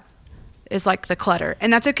that is like the clutter.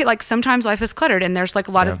 And that's okay. Like sometimes life is cluttered and there's like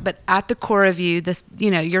a lot of, but at the core of you, this, you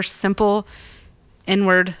know, your simple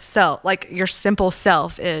inward self, like your simple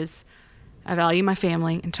self is, I value my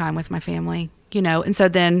family and time with my family, you know. And so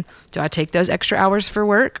then do I take those extra hours for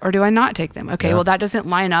work or do I not take them? Okay, well, that doesn't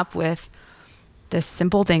line up with this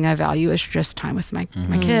simple thing I value is just time with my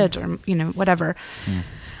kids, or, you know, whatever.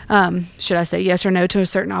 Should I say yes or no to a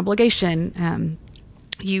certain obligation?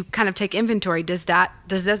 You kind of take inventory. Does that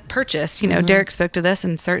purchase, you know, Derek spoke to this,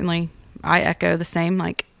 and certainly I echo the same,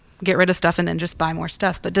 like, get rid of stuff and then just buy more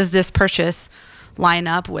stuff. But does this purchase line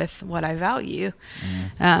up with what I value?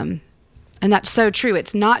 And that's so true.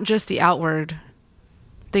 It's not just the outward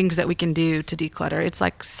things that we can do to declutter. It's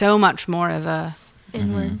like so much more of an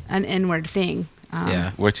inward thing.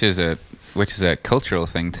 Yeah. Which is a cultural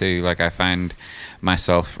thing too. Like I find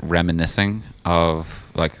myself reminiscing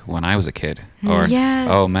of like when I was a kid, or Yes.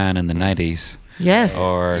 oh man, in the 90s, Yes.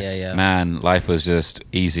 or Yeah. man, life was just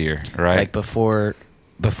easier, right? Like before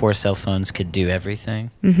cell phones could do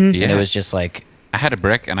everything. Yeah. And it was just like, I had a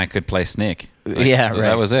brick and I could play Snake. Yeah, right.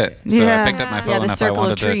 That was it. So Yeah. I picked up my phone Yeah, the if I circle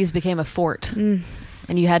wanted of trees became a fort.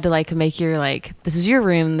 And you had to like make your, like, this is your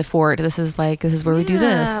room, the fort. This is where we do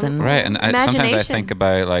this. And Right, and sometimes I Imagination. think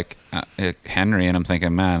about like Henry, and I'm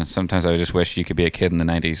thinking, man, sometimes I just wish you could be a kid in the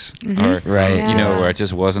 90s, or Right. you know, Yeah. where it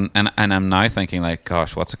just wasn't. And I'm now thinking like,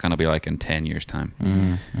 gosh, what's it going to be like in 10 years' time?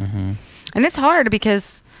 And it's hard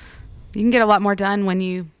because you can get a lot more done when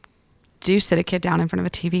you do sit a kid down in front of a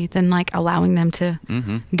TV than like allowing them to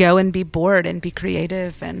go and be bored and be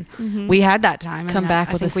creative. And we had that time. Come back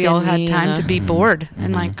I with think a we all had skinny time and to be bored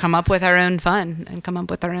and like come up with our own fun and come up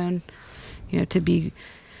with our own, you know, to be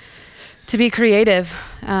creative.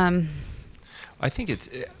 I think it's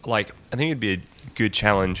like, I think it'd be a good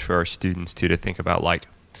challenge for our students too, to think about like,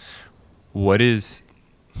 what is,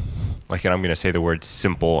 like, and I'm going to say the word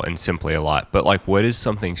simple and simply a lot, but like, what is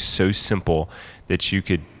something so simple that you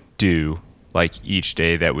could do like each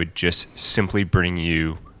day that would just simply bring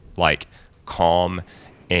you like calm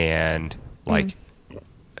and like,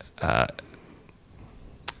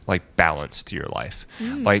 like balance to your life.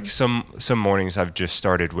 Like some mornings I've just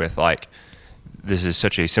started with like, this is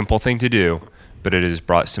such a simple thing to do, but it has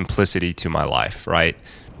brought simplicity to my life, right?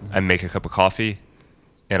 I make a cup of coffee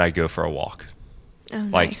and I go for a walk. Oh,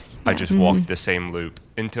 Like nice. I just walk the same loop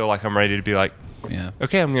until like I'm ready to be like, Yeah.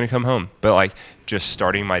 okay, I'm going to come home. But like just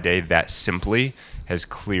starting my day that simply has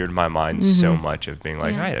cleared my mind so much of being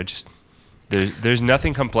like, Yeah. all right, I just, there's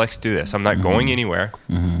nothing complex to this. I'm not going anywhere.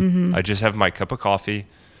 I just have my cup of coffee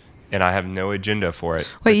and I have no agenda for it.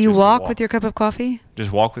 but Wait, you just to walk with your cup of coffee? Just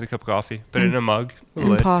walk with a cup of coffee, put it in a mug. with a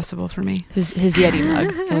lid. Impossible for me. His Yeti mug.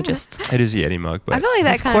 Can we just? It is a Yeti mug, but I feel like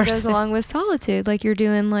that Of kind of course goes it along with solitude. Like you're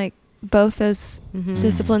doing like both those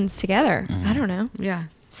disciplines together. I don't know. Yeah.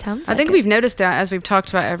 Sounds. I think like we've noticed that as we've talked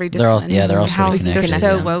about every They're all- discipline. yeah, they're all how sort of they're connected,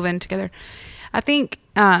 so yeah. woven together. I think,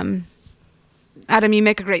 Adam, you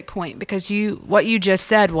make a great point because what you just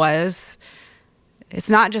said was, it's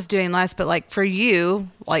not just doing less, but like for you,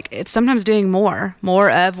 like it's sometimes doing more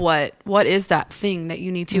of what is that thing that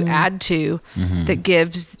you need to add to that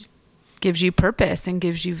gives you purpose and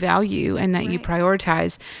gives you value and that you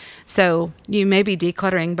prioritize. So you may be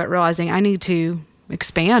decluttering, but realizing I need to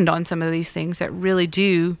expand on some of these things that really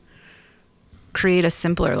do create a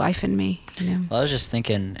simpler life in me. You know? Well, I was just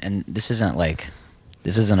thinking, and this isn't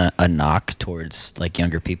a knock towards like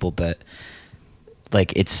younger people, but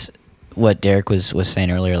like it's what Derek was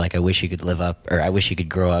saying earlier. Like I wish you could I wish you could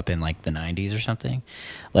grow up in like the 90s or something.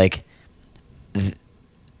 Like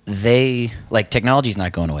technology's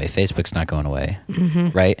not going away. Facebook's not going away,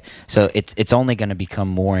 right? So it's only going to become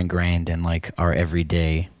more ingrained in like our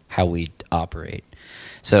everyday how we operate.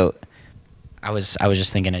 So I was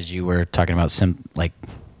just thinking as you were talking about like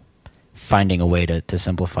finding a way to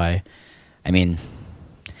simplify. I mean,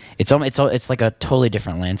 it's like a totally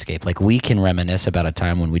different landscape. Like we can reminisce about a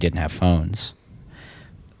time when we didn't have phones,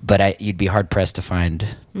 but you'd be hard pressed to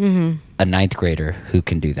find a ninth grader who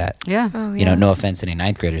can do that. Yeah. Oh, You know, no offense to any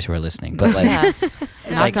ninth graders who are listening, but like, Yeah.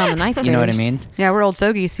 like Knocking on the ninth you know what I graders. mean? Yeah, we're old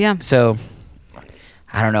fogies. Yeah. So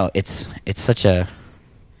I don't know. It's such a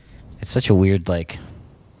weird like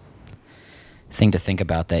thing to think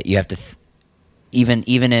about that you have to even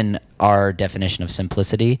in our definition of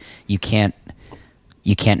simplicity, you can't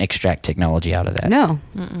extract technology out of that. No.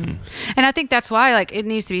 And I think that's why, like, it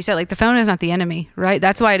needs to be said, like, the phone is not the enemy, right?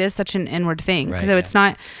 That's why it is such an inward thing. Right, So it's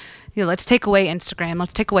not, you know, let's take away Instagram,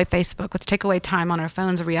 let's take away Facebook, let's take away time on our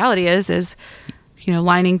phones. The reality is, you know,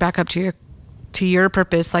 lining back up to your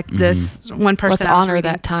purpose, like this one person. Let's I was honor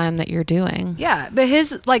reading- that time that you're doing. Yeah. But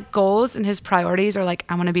his, like, goals and his priorities are, like,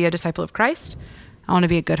 I want to be a disciple of Christ. I want to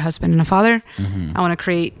be a good husband and a father. I want to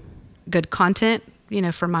create good content, you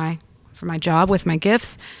know, for my job with my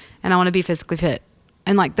gifts, and I want to be physically fit.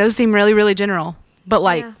 And like those seem really, really general, but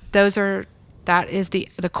like that is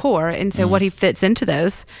the core. And so what he fits into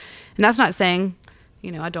those, and that's not saying,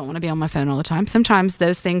 you know, I don't want to be on my phone all the time. Sometimes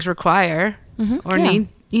those things require or need,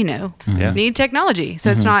 you know, need technology.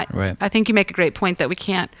 So it's not, Right. I think you make a great point that we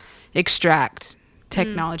can't extract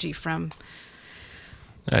technology from,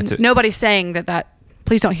 nobody's saying that,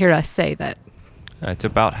 please don't hear us say that. It's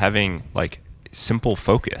about having like simple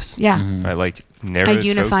focus. Yeah. Right? Like narrowed A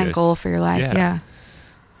unifying focus. goal for your life. Yeah.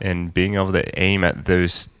 And being able to aim at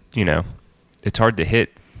those, you know, it's hard to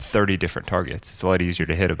hit 30 different targets. It's a lot easier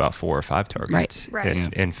to hit about 4 or 5 targets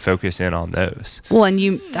Right. and focus in on those. Well,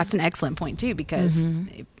 and that's an excellent point too, because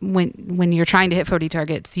when you're trying to hit 40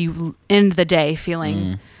 targets, you end the day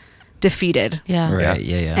feeling defeated Yeah. Right.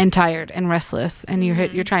 Yeah. and tired and restless, and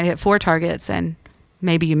you're trying to hit 4 targets and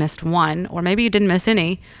maybe you missed 1 or maybe you didn't miss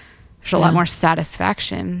any. There's a lot more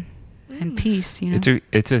satisfaction and peace, you know.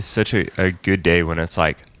 It's such a good day when it's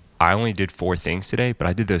like, I only did 4 things today, but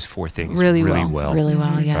I did those 4 things Really really well. well. Really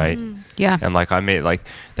well, yeah. Right. Yeah. And like I made like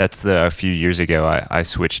that's a few years ago I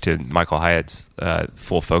switched to Michael Hyatt's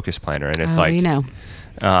full focus planner, and it's like you know.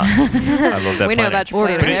 I love that. We know planner. about your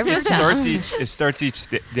But planner every time. it starts each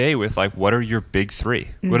day with like, what are your big 3?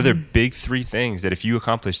 What are the big 3 things that if you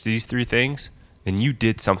accomplish these 3 things, then you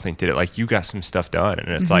did something to it. Like you got some stuff done. And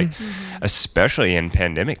it's like, especially in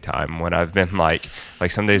pandemic time when I've been like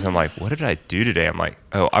some days I'm like, what did I do today? I'm like,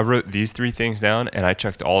 oh, I wrote these 3 things down and I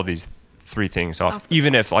checked all these 3 things off.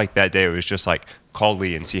 Even if like that day it was just like, call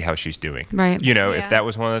Lee and see how she's doing. Right. You know, if that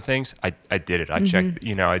was one of the things, I did it. I checked,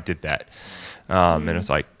 you know, I did that. And it's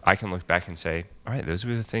like, I can look back and say, all right, those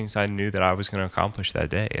were the things I knew that I was going to accomplish that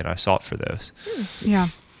day. And I sought for those. Yeah.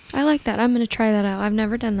 I like that. I'm going to try that out. I've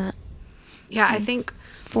never done that. Yeah, I think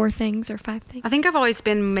 4 things or 5 things. I think I've always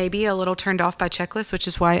been maybe a little turned off by checklists, which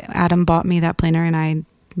is why Adam bought me that planner, and I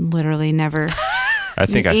literally never. I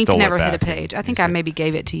think I ink stole never it hit back. a page. I think I maybe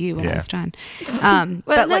gave it to you when I was done. Well,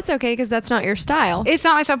 but that's okay because that's not your style. it's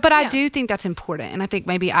not myself, but I do think that's important, and I think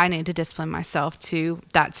maybe I need to discipline myself to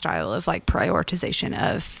that style of like prioritization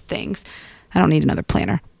of things. I don't need another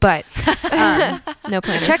planner, but No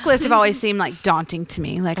planners. checklists have always seemed like daunting to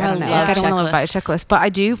me. Like I don't know, love like I don't want to live by a checklists. checklist, but I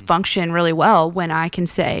do function really well when I can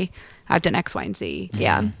say I've done X, Y, and Z.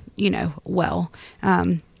 Yeah. You know, well.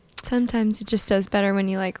 Sometimes it just does better when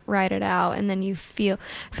you like write it out and then you I feel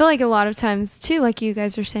like a lot of times too, like you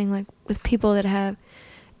guys are saying, like with people that have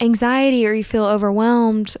anxiety or you feel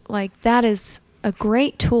overwhelmed, like that is a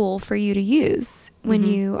great tool for you to use when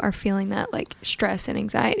you are feeling that like stress and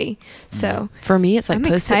anxiety. So For me, it's like I'm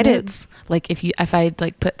post-it excited. notes. Like if I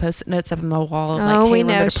like put post-it notes up on my wall, of like, Oh, hey, we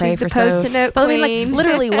remember know. to pray She's for the so. post-it note But I mean, like queen.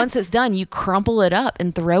 literally, once it's done, you crumple it up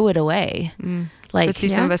and throw it away. Like, But see,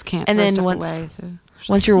 some of us can't. And throw then stuff once away, so.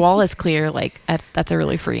 once your wall is clear, like that's a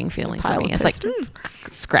really freeing feeling for Pile me. of It's like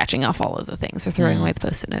Post-its. scratching off all of the things or throwing away the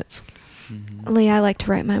post-it notes. Lee, I like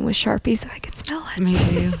to write mine with Sharpie so I can smell it. Me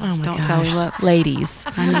too. Oh my Don't gosh, tell me what. ladies.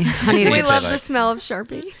 I need to We get love like- the smell of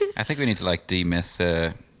Sharpie. I think we need to like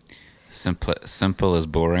demyth simple is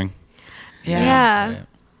boring. Yeah.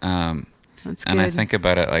 That's And I good. think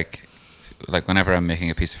about it like whenever I'm making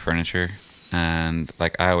a piece of furniture, and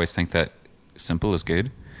like I always think that simple is good,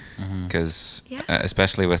 because Yeah.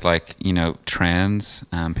 especially with like, you know, trends,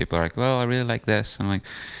 people are like, well, I really like this, and I'm like,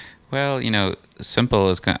 well, you know, simple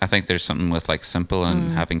is I think there's something with like simple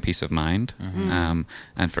and having peace of mind. And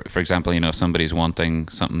for example, you know, somebody's wanting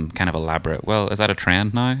something kind of elaborate. Well, is that a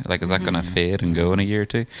trend now? Like, is that going to fade and go in a year or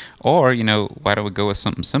two? Or, you know, why don't we go with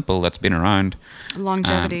something simple that's been around?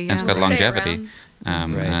 Longevity. And it's got Stay longevity.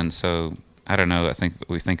 around. Right. And so, I don't know, I think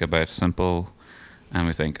we think about simple and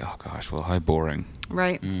we think, oh gosh, well, how boring.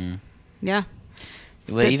 Right. Yeah.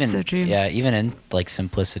 Well, That's even so true. yeah, even in like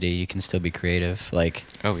simplicity, you can still be creative. Like,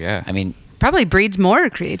 Oh, yeah. I mean, Probably breeds more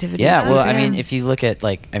creativity. yeah. too. Well, I mean, if you look at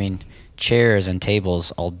like, I mean, chairs and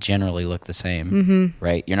tables all generally look the same,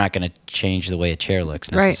 right? You're not going to change the way a chair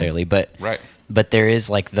looks Right. necessarily, but Right. but there is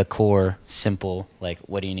like the core simple. Like,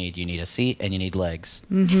 what do you need? You need a seat and you need legs,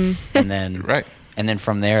 and then Right. and then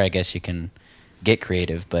from there, I guess you can get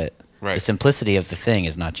creative. But the Right. simplicity of the thing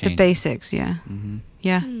is not the changing. basics, yeah.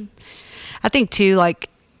 Yeah. I think too, like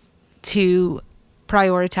to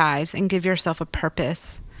prioritize and give yourself a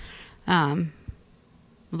purpose.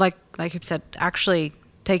 Like you said, actually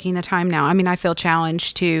taking the time now. I mean, I feel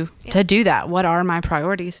challenged to do that. What are my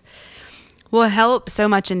priorities? Will help so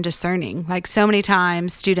much in discerning. Like so many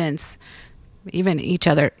times students, even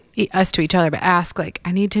us to each other, but ask like,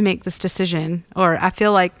 I need to make this decision, or I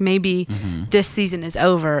feel like maybe this season is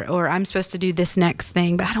over, or I'm supposed to do this next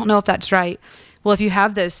thing, but I don't know if that's right. Well, if you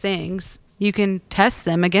have those things, you can test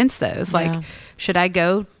them against those. Like, Yeah. should I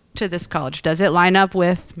go to this college? Does it line up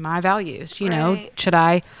with my values? You know, Right. should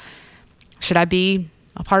I be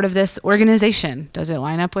a part of this organization? Does it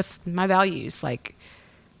line up with my values? Like,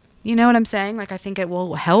 you know what I'm saying? Like, I think it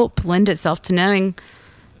will help lend itself to knowing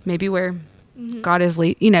maybe where God is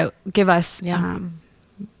give us Yeah.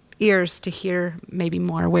 ears to hear maybe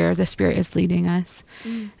more where the Spirit is leading us.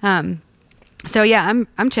 So yeah,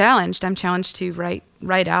 I'm challenged. I'm challenged to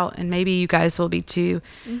write out, and maybe you guys will be too,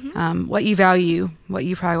 what you value, what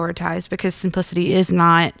you prioritize, because simplicity is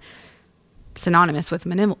not synonymous with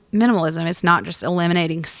minimalism. It's not just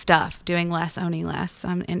eliminating stuff, doing less, owning less.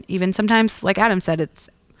 And even sometimes, like Adam said, it's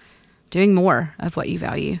doing more of what you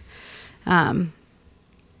value.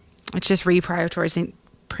 It's just prioritizing,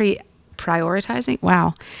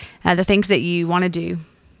 wow, the things that you want to do,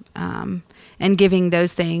 and giving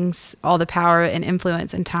those things all the power and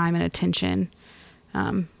influence and time and attention,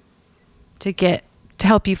 to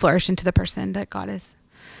help you flourish into the person that God has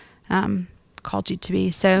called you to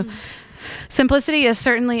be. So simplicity is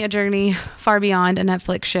certainly a journey far beyond a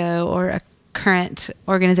Netflix show or a current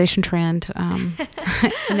organization trend. And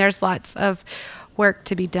there's lots of work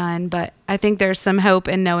to be done, but I think there's some hope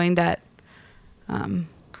in knowing that,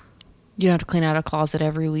 You don't have to clean out a closet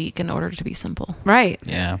every week in order to be simple. right.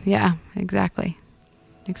 Yeah. Yeah, exactly.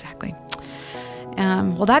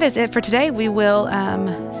 Well, that is it for today. We will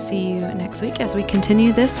see you next week as we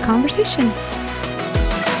continue this conversation.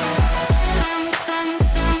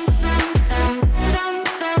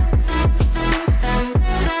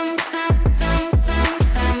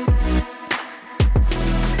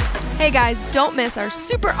 Hey guys, don't miss our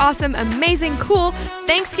super awesome, amazing, cool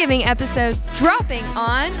Thanksgiving episode dropping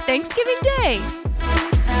on Thanksgiving Day.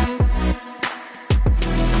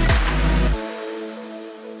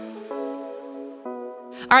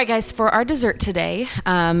 All right, guys, for our dessert today,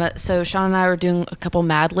 so Sean and I were doing a couple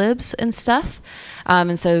Mad Libs and stuff,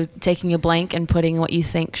 and so taking a blank and putting what you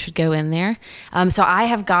think should go in there. So I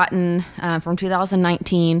have gotten from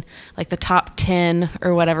 2019, like the top 10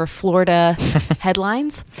 or whatever Florida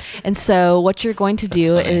headlines. And so what you're going to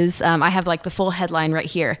do is, I have like the full headline right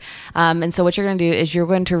here. And so what you're going to do is you're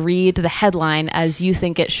going to read the headline as you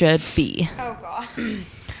think it should be. Oh, God.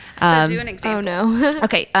 So do an example. Oh, no.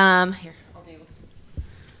 Okay, here.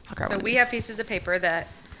 So we have pieces of paper that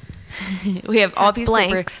we have all pieces of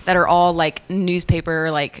paper blanks that are all like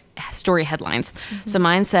newspaper, like story headlines. Mm-hmm. So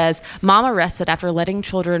mine says, "Mom arrested after letting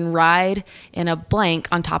children ride in a blank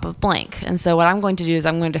on top of blank." And so what I'm going to do is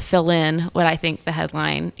I'm going to fill in what I think the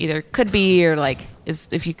headline either could be or like is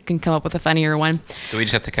if you can come up with a funnier one. So we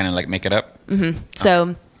just have to kind of like make it up. Mm-hmm.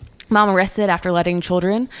 So, mom arrested after letting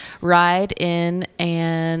children ride in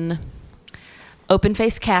an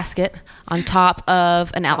open-faced casket on top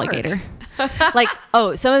of an alligator. Like,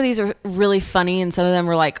 oh, some of these are really funny, and some of them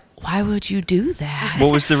were like, why would you do that?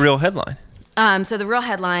 What was the real headline? So the real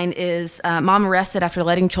headline is, mom arrested after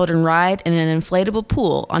letting children ride in an inflatable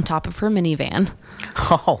pool on top of her minivan.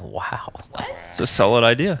 Oh, wow. It's a solid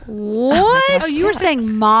idea. What? Oh, you were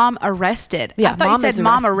saying mom arrested. Yeah, I thought mom you is said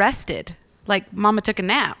mom arrested. arrested. Like mama took a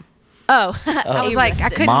nap. Oh. I was like, I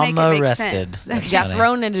couldn't make Mama it make arrested. sense. That's Got funny.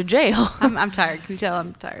 thrown into jail. I'm tired. Can you tell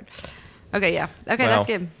I'm tired? Okay, yeah. Okay, Wow. that's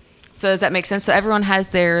good. So does that make sense? So everyone has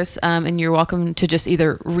theirs, and you're welcome to just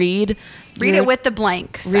either read It with the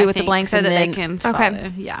blanks. Read I with the think, blanks so and that then- they can Okay.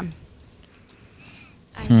 follow. Yeah.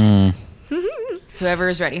 whoever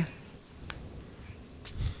is ready.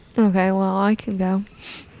 Okay, well, I can go.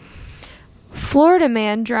 Florida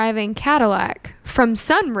man driving Cadillac from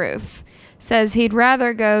sunroof says he'd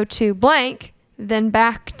rather go to blank than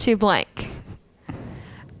back to blank.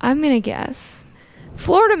 I'm going to guess.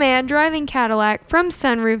 Florida man driving Cadillac from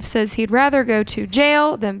sunroof says he'd rather go to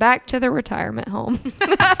jail than back to the retirement home.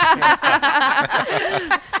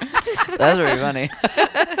 That's very funny.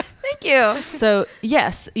 Thank you. So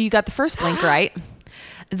yes, you got the first blank right.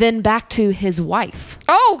 Then back to his wife.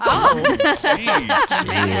 Oh, God.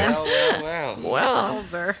 Well,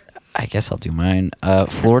 I guess I'll do mine.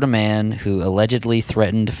 Florida man who allegedly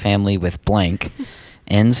threatened family with blank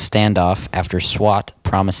ends standoff after SWAT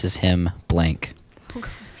promises him blank.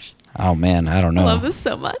 Oh man, I don't know. I love this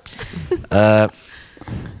so much.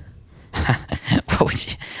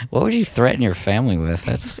 What would you threaten your family with?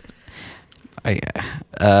 That's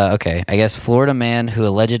okay. I guess Florida man who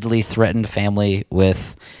allegedly threatened family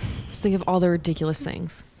with Just think of all the ridiculous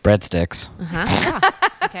things. breadsticks. Yeah.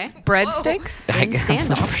 Okay. breadsticks. I Ends guess that's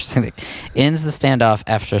the standoff. first thing that- ends the standoff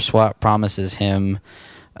after SWAT promises him.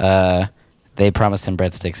 They promised him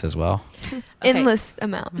breadsticks as well. Okay. Endless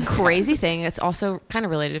amount. Crazy thing. It's also kind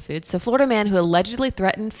of related to food. So, Florida man who allegedly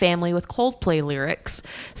threatened family with Coldplay lyrics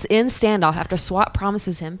ends standoff after SWAT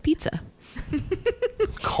promises him pizza.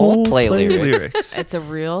 Coldplay lyrics. It's a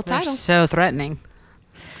real They're title. so threatening.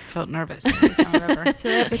 Felt nervous. every time I remember. So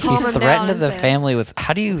they have to He calm him down threatened and the say- family with.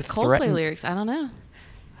 How do you Coldplay threaten? lyrics. I don't know.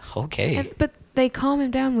 Okay, But they calm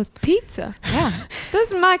him down with pizza. Yeah.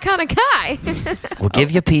 This is my kind of guy. we'll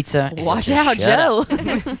give you pizza. if you'll Watch just out, shut up.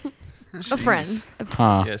 Joe. A friend.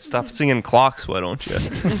 Huh. Yeah, stop singing clocks, why don't you?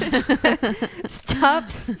 Stop.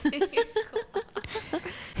 All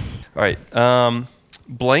right.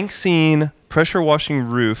 Blank scene, pressure washing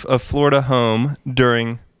roof of Florida home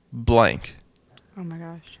during blank. Oh my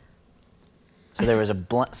gosh. So there was a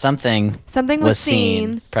something Something was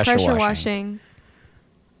seen. Pressure washing. washing.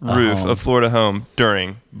 Roof home. of Florida home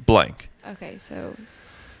during blank. Okay, so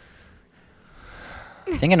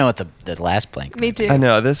I think I know what the last blank. me might be. too. I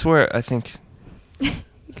know. That's where I think. You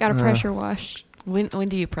got to pressure wash. when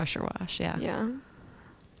do you pressure wash? Yeah. Yeah.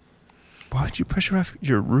 Why would you pressure off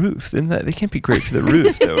your roof? Then they can't be great for the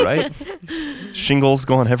roof, though, right? Shingles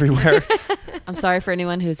going everywhere. I'm sorry for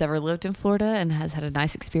anyone who's ever lived in Florida and has had a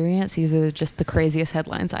nice experience. These are just the craziest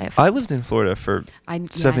headlines I have. I lived in Florida for I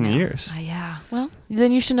 7 know. years. Yeah. Well,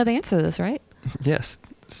 then you should know the answer to this, right? Yes.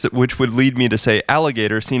 So, which would lead me to say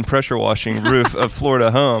alligator seen pressure washing roof of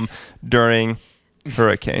Florida home during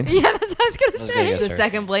Hurricane. Yeah, that's what I was gonna was say. gonna guess The Sure.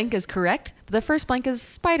 second blank is correct. But the first blank is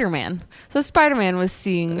Spider-Man. So Spider-Man was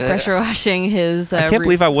seeing pressure washing his. I can't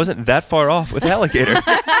believe I wasn't that far off with alligator.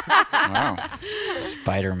 Wow.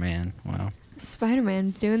 Spider-Man. Wow.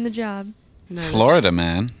 Spider-Man doing the job. Florida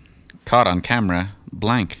man caught on camera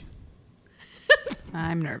blank.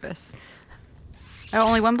 I'm nervous. Oh,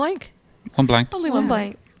 only one blank? One blank. Only One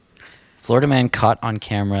blank. Florida man caught on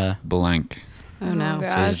camera. Blank. Oh, no.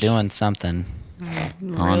 God. So he's Gosh. doing something.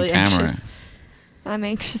 I'm On really camera. anxious. I'm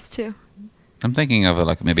anxious too. I'm thinking of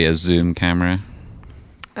like maybe a Zoom camera.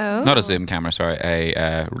 Oh. Not a Zoom camera, sorry.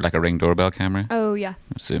 Like a Ring doorbell camera. Oh yeah.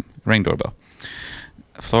 Zoom. Ring doorbell.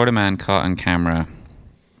 Florida man caught on camera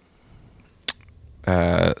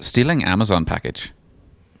stealing Amazon package.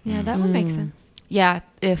 Yeah, that would make sense. Yeah,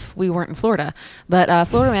 if we weren't in Florida. But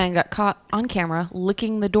Florida man got caught on camera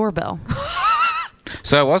licking the doorbell.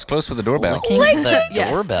 So I was close for the doorbell. Licking the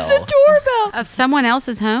Yes. doorbell. Doorbell. Of someone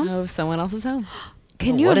else's home? Of someone else's home.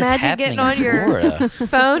 Can you What is imagine happening getting on in your Florida?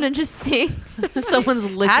 phone and just seeing Someone's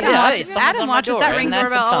licking Adam, Yeah, watches, someone's Adam on my watches door, that and Ring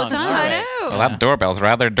that's a doorbell all the tongue. time. I Right. know. Well, that doorbell's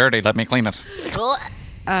rather dirty. Let me clean it. Okay.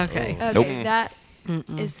 Okay, Nope. that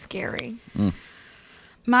is scary.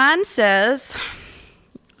 Mine says,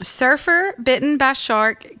 surfer bitten by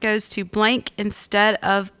shark goes to blank instead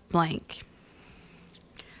of blank.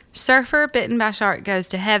 Surfer bitten by shark goes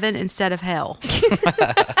to heaven instead of hell.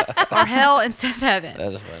 Or hell instead of heaven.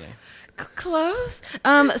 That's funny. Close.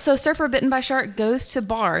 So surfer bitten by shark goes to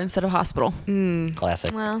bar instead of hospital.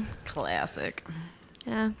 Classic. Well, Classic.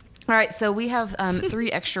 yeah. All right, so we have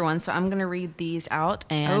 3 extra ones. So I'm going to read these out,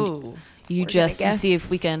 and Oh. you We're just gonna you see guess. if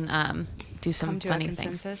we can do some Come to a funny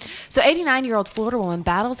things. consensus. So 89-year-old Florida woman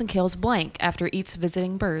battles and kills blank after eats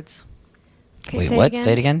visiting birds. Okay, Wait, say what? again.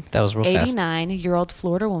 Say it again. That was real fast. 89-year-old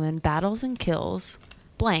Florida woman battles and kills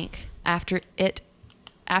blank after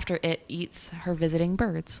it eats her visiting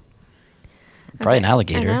birds. Probably an Okay,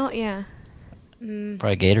 alligator. yeah.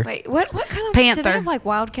 Probably a gator. Wait, what kind of Do Panther. they have like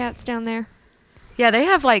wildcats down there? Yeah, they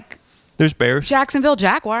have like There's bears. Jacksonville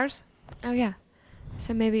Jaguars. Oh yeah.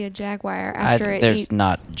 So maybe a jaguar after it There's eats.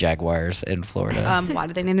 not jaguars in Florida. Why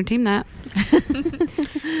did they name their team that?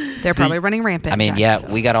 They're probably running rampant. I mean, Jacksonville.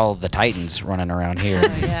 yeah, we got all the Titans running around here.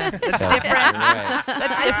 Yeah. That's different.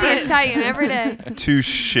 I see a titan every day.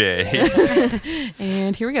 Touche.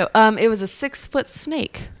 And here we go. It was a 6-foot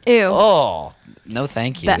snake. Ew. Oh, no,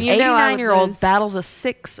 thank you. That You know I would 89-year-old lose. battles a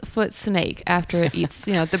 6-foot snake after it eats,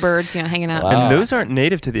 the birds, hanging out. Wow. And those aren't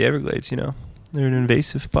native to the Everglades, They're an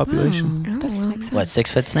invasive population. Oh, This well. makes sense. What,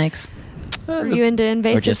 6-foot snakes? Are you into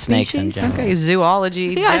invasive just snakes in species? general. Okay, zoology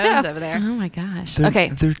Yeah, I Jones know. over there. Oh my gosh. They're- okay.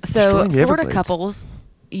 they're So destroying the Florida Everglades. couples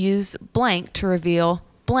use blank to reveal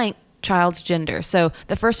blank child's gender. So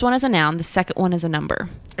the first one is a noun, the second one is a number.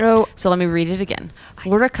 Oh, So let me read it again.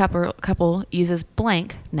 Florida couple uses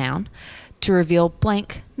blank noun to reveal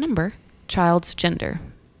blank number child's gender.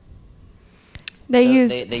 they So use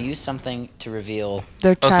They use something to reveal.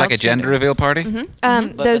 Their Oh, it's like child's a gender reveal party?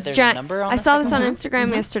 But those there's a giant. number on I the saw this second on one?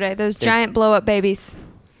 Instagram yesterday. Those There's- giant blow up babies.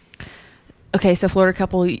 Okay, so Florida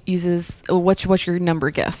couple uses what's your number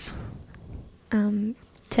guess? 10.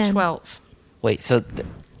 12. Wait, so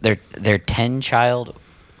they're 10 child.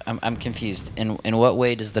 I'm confused. In what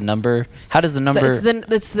way does the number? How does the number? So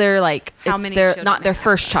it's their How it's many their children not they their have.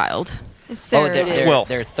 first child. It's oh, their- they're, Well-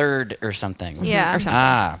 they're third or something. yeah. or something.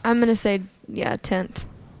 Ah, I'm gonna say 10th.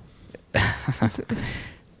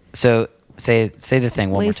 so say the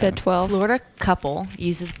thing one Lee more said time. 12. Florida couple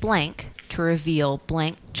uses blank to reveal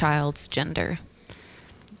blank child's gender.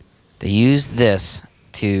 They use this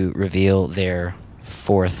to reveal their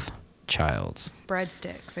 4th child's.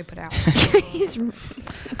 Breadsticks they put out. He's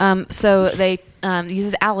So they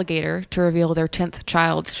uses alligator to reveal their 10th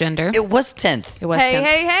child's gender. It was 10th. It was hey, 10th.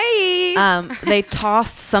 hey, hey. They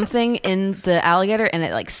tossed something in the alligator and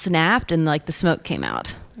it snapped and the smoke came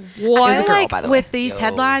out. I It was a feel girl, like by the way. with these Yo.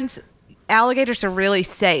 headlines, alligators are really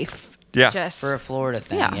safe. Yeah. Just For a Florida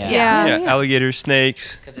thing, Yeah. yeah. Yeah. Yeah, alligators,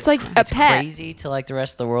 snakes. 'Cause It's like a it's pet. crazy to the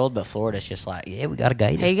rest of the world, but Florida's just like, yeah, we got a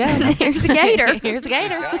gator. Here you go. Here's a gator. Here's the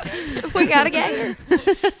gator. We got a gator.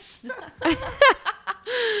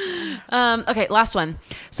 Okay, last one.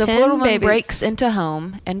 So 10 Florida woman babies. breaks into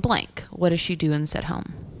home and blank. What does she do in said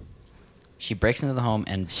home? She breaks into the home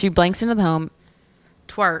and She blanks into the home.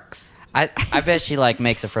 twerks. I bet she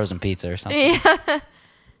makes a frozen pizza or something.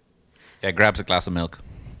 Yeah, grabs a glass of milk.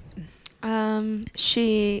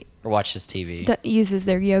 She Or watches TV. uses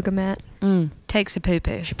their yoga mat. Takes a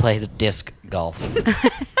poo-poo. She plays disc golf.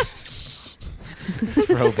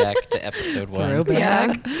 Throwback to episode 1.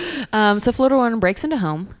 Throwback. So Florida woman breaks into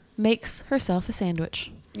home, makes herself a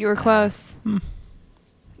sandwich. You were close.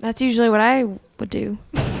 That's usually what I would do.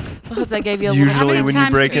 I hope that gave you a Usually little. when you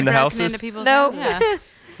break into houses? Nope. Yeah.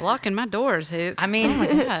 Locking my doors, Hoops. I mean- oh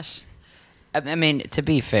my gosh. I mean, to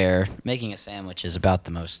be fair, making a sandwich is about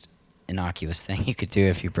the most innocuous thing you could do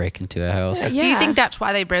if you break into a house. Yeah. Do you think that's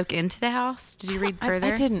why they broke into the house? Did you read further?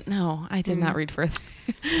 I didn't know. I did not read further.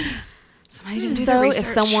 Somebody didn't do the So if research.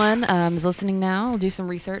 someone is listening now, do some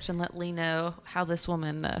research and let Lee know how this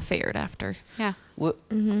woman fared after. Yeah. What,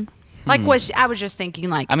 Like, was she, I was just thinking,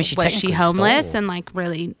 like, I mean, she was she technically homeless stole. and, like,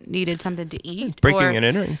 really needed something to eat? Breaking Or and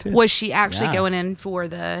entering, too. Was she actually Yeah. going in for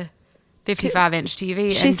the 55-inch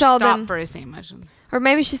TV She and saw stopped them- for a sandwich? Or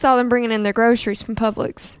maybe she saw them bringing in their groceries from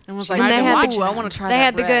Publix. And was She like, might have they been had watching the, I them. want to try they that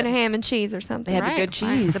had the good bread. ham and cheese or something. They had the good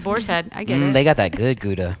cheese. The boar's head. I get it. they got that good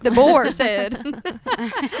Gouda. The boar's head.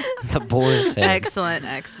 The boar's head. Excellent.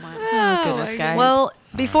 Oh, goodness, guys. Well,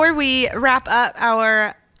 before we wrap up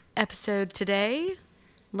our episode today,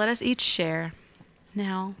 let us each share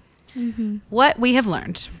now what we have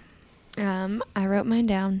learned. I wrote mine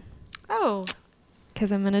down Oh,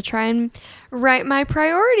 because I'm going to try and write my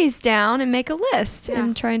priorities down and make a list Yeah.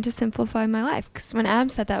 and trying to simplify my life. Because when Adam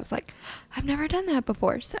said that, I was like, I've never done that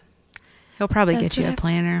before. So he'll probably That's get you what a I-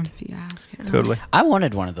 planner if you ask him. Totally. I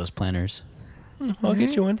wanted one of those planners. I'll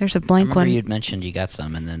get you one. There's a I blank remember one. you'd mentioned you got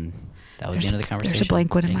some, and then that was the end of the There's a conversation.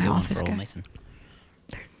 blank one in Didn't my get office, for old guys. Mason.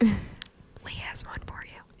 Lee has one for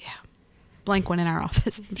you. Yeah, blank one in our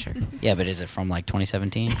office. I'm sure. Yeah, but is it from like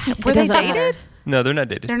 2017? Were they doesn't matter. dated? No, they're not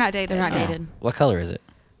dated. They're not dated. They're not Oh. dated. What color is it?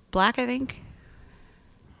 Black, I think.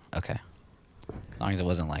 Okay. As long as it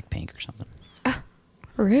wasn't like pink or something.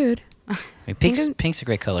 Rude. I mean, pink's is- a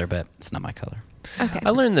great color, but it's not my color. Okay. I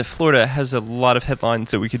learned that Florida has a lot of headlines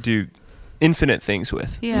that we could do infinite things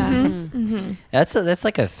with. Yeah. Mm-hmm. That's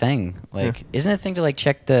like a thing. Like, isn't it a thing to like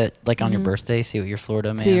check the like on your birthday, see what your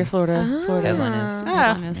Florida man See your Florida headline is?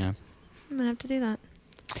 headline is. Yeah. I'm going to have to do that.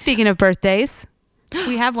 Speaking of birthdays,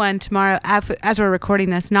 we have one tomorrow as we're recording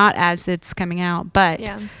this, not as it's coming out, but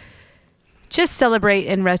Yeah. just celebrate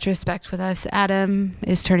in retrospect with us. Adam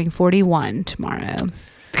is turning 41 tomorrow.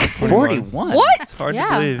 41. It's hard Yeah.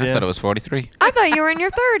 to believe. I Yeah. thought it was 43. I thought you were in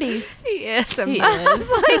your 30s. He is. He I is.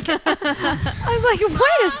 was like,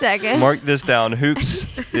 wait a second. Mark this down. Hoops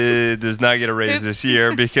does not get a raise this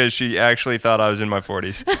year because she actually thought I was in my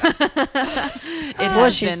 40s. It Well,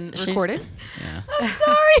 has she's- been she- recorded. Yeah. I'm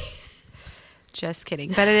sorry. Just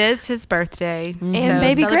kidding. But it is his birthday. And so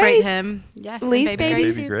baby celebrate Grace. him. Yes. Lee's and baby.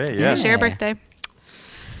 Grace. Baby Gray, Yeah. yeah. Share birthday.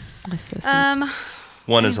 That's so sweet.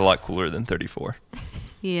 One is a lot cooler than 34.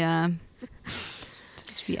 Yeah.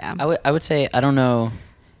 Yeah. I would say I don't know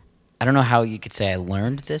how you could say I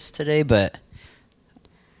learned this today, but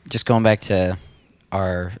just going back to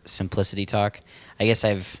our simplicity talk, I guess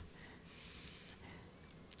I've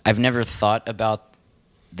never thought about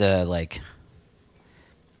the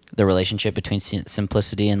relationship between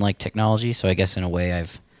simplicity and like technology. So I guess in a way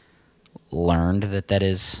I've learned that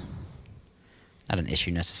is not an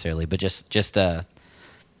issue necessarily, but just a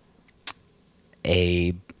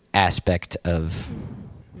aspect of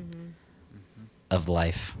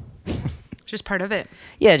life. Just part of it.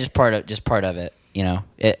 Yeah, just part of it. You know,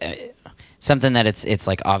 something that it's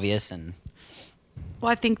like obvious and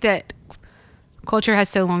Well, I think that culture has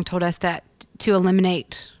so long told us that to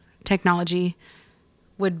eliminate technology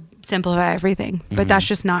would simplify everything, but that's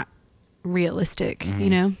just not realistic, you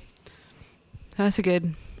know? So that's a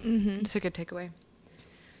good takeaway.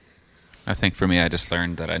 I think for me, I just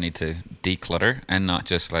learned that I need to declutter and not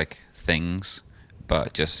just like things,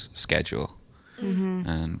 but just schedule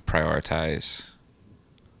and prioritize.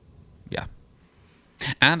 Yeah.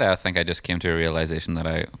 And I think I just came to a realization that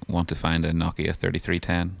I want to find a Nokia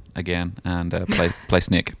 3310 again and play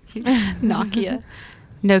Snake.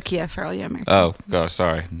 Nokia for all you Americans. Oh, God,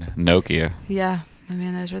 sorry. Nokia. Yeah. I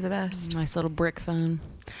mean, those are the best. Nice little brick phone.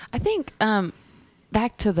 I think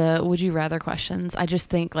back to the would you rather questions. I just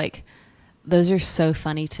think like those are so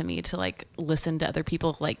funny to me to like listen to other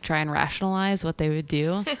people like try and rationalize what they would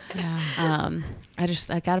do. Yeah.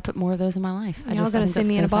 I got to put more of those in my life. Y'all I gonna think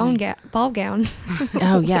see me that's in so a funny. ball gown.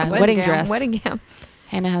 Oh yeah, wedding gown, dress. Wedding gown.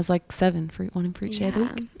 Hannah has like 7 for one for each day of the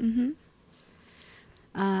week.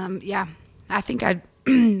 Mm-hmm. Yeah. I think I,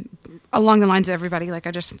 along the lines of everybody, like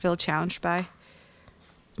I just feel challenged by,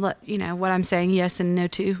 what I'm saying yes and no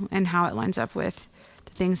to, and how it lines up with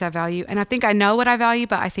the things I value. And I think I know what I value,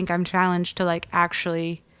 but I think I'm challenged to like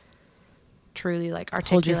actually, truly like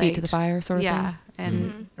articulate. Hold your feet to the fire, sort of yeah, thing.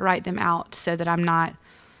 and write them out so that I'm not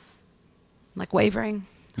like wavering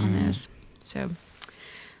on those. So.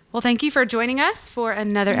 Well, thank you for joining us for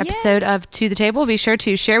another episode of To the Table. Be sure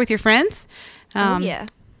to share with your friends. Oh yeah.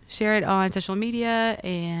 share it on social media,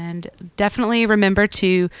 and definitely remember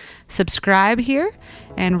to subscribe here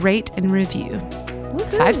and rate and review.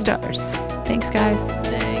 Woo-hoo. 5 stars. Thanks, guys.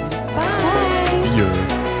 Thanks. Bye. See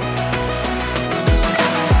ya.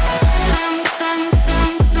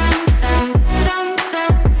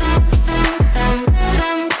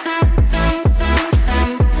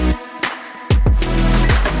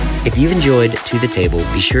 If you've enjoyed To the Table,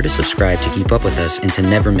 be sure to subscribe to keep up with us and to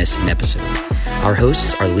never miss an episode. Our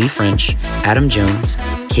hosts are Lee French, Adam Jones,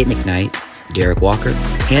 Kate McKnight, Derek Walker,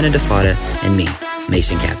 Hannah DeFada, and me,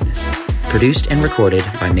 Mason Cavanis. Produced and recorded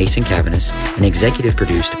by Mason Cavanis and executive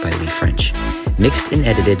produced by Lee French. Mixed and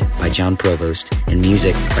edited by John Provost and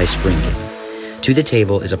music by Spring Game. To the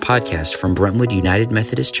Table is a podcast from Brentwood United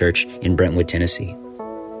Methodist Church in Brentwood, Tennessee.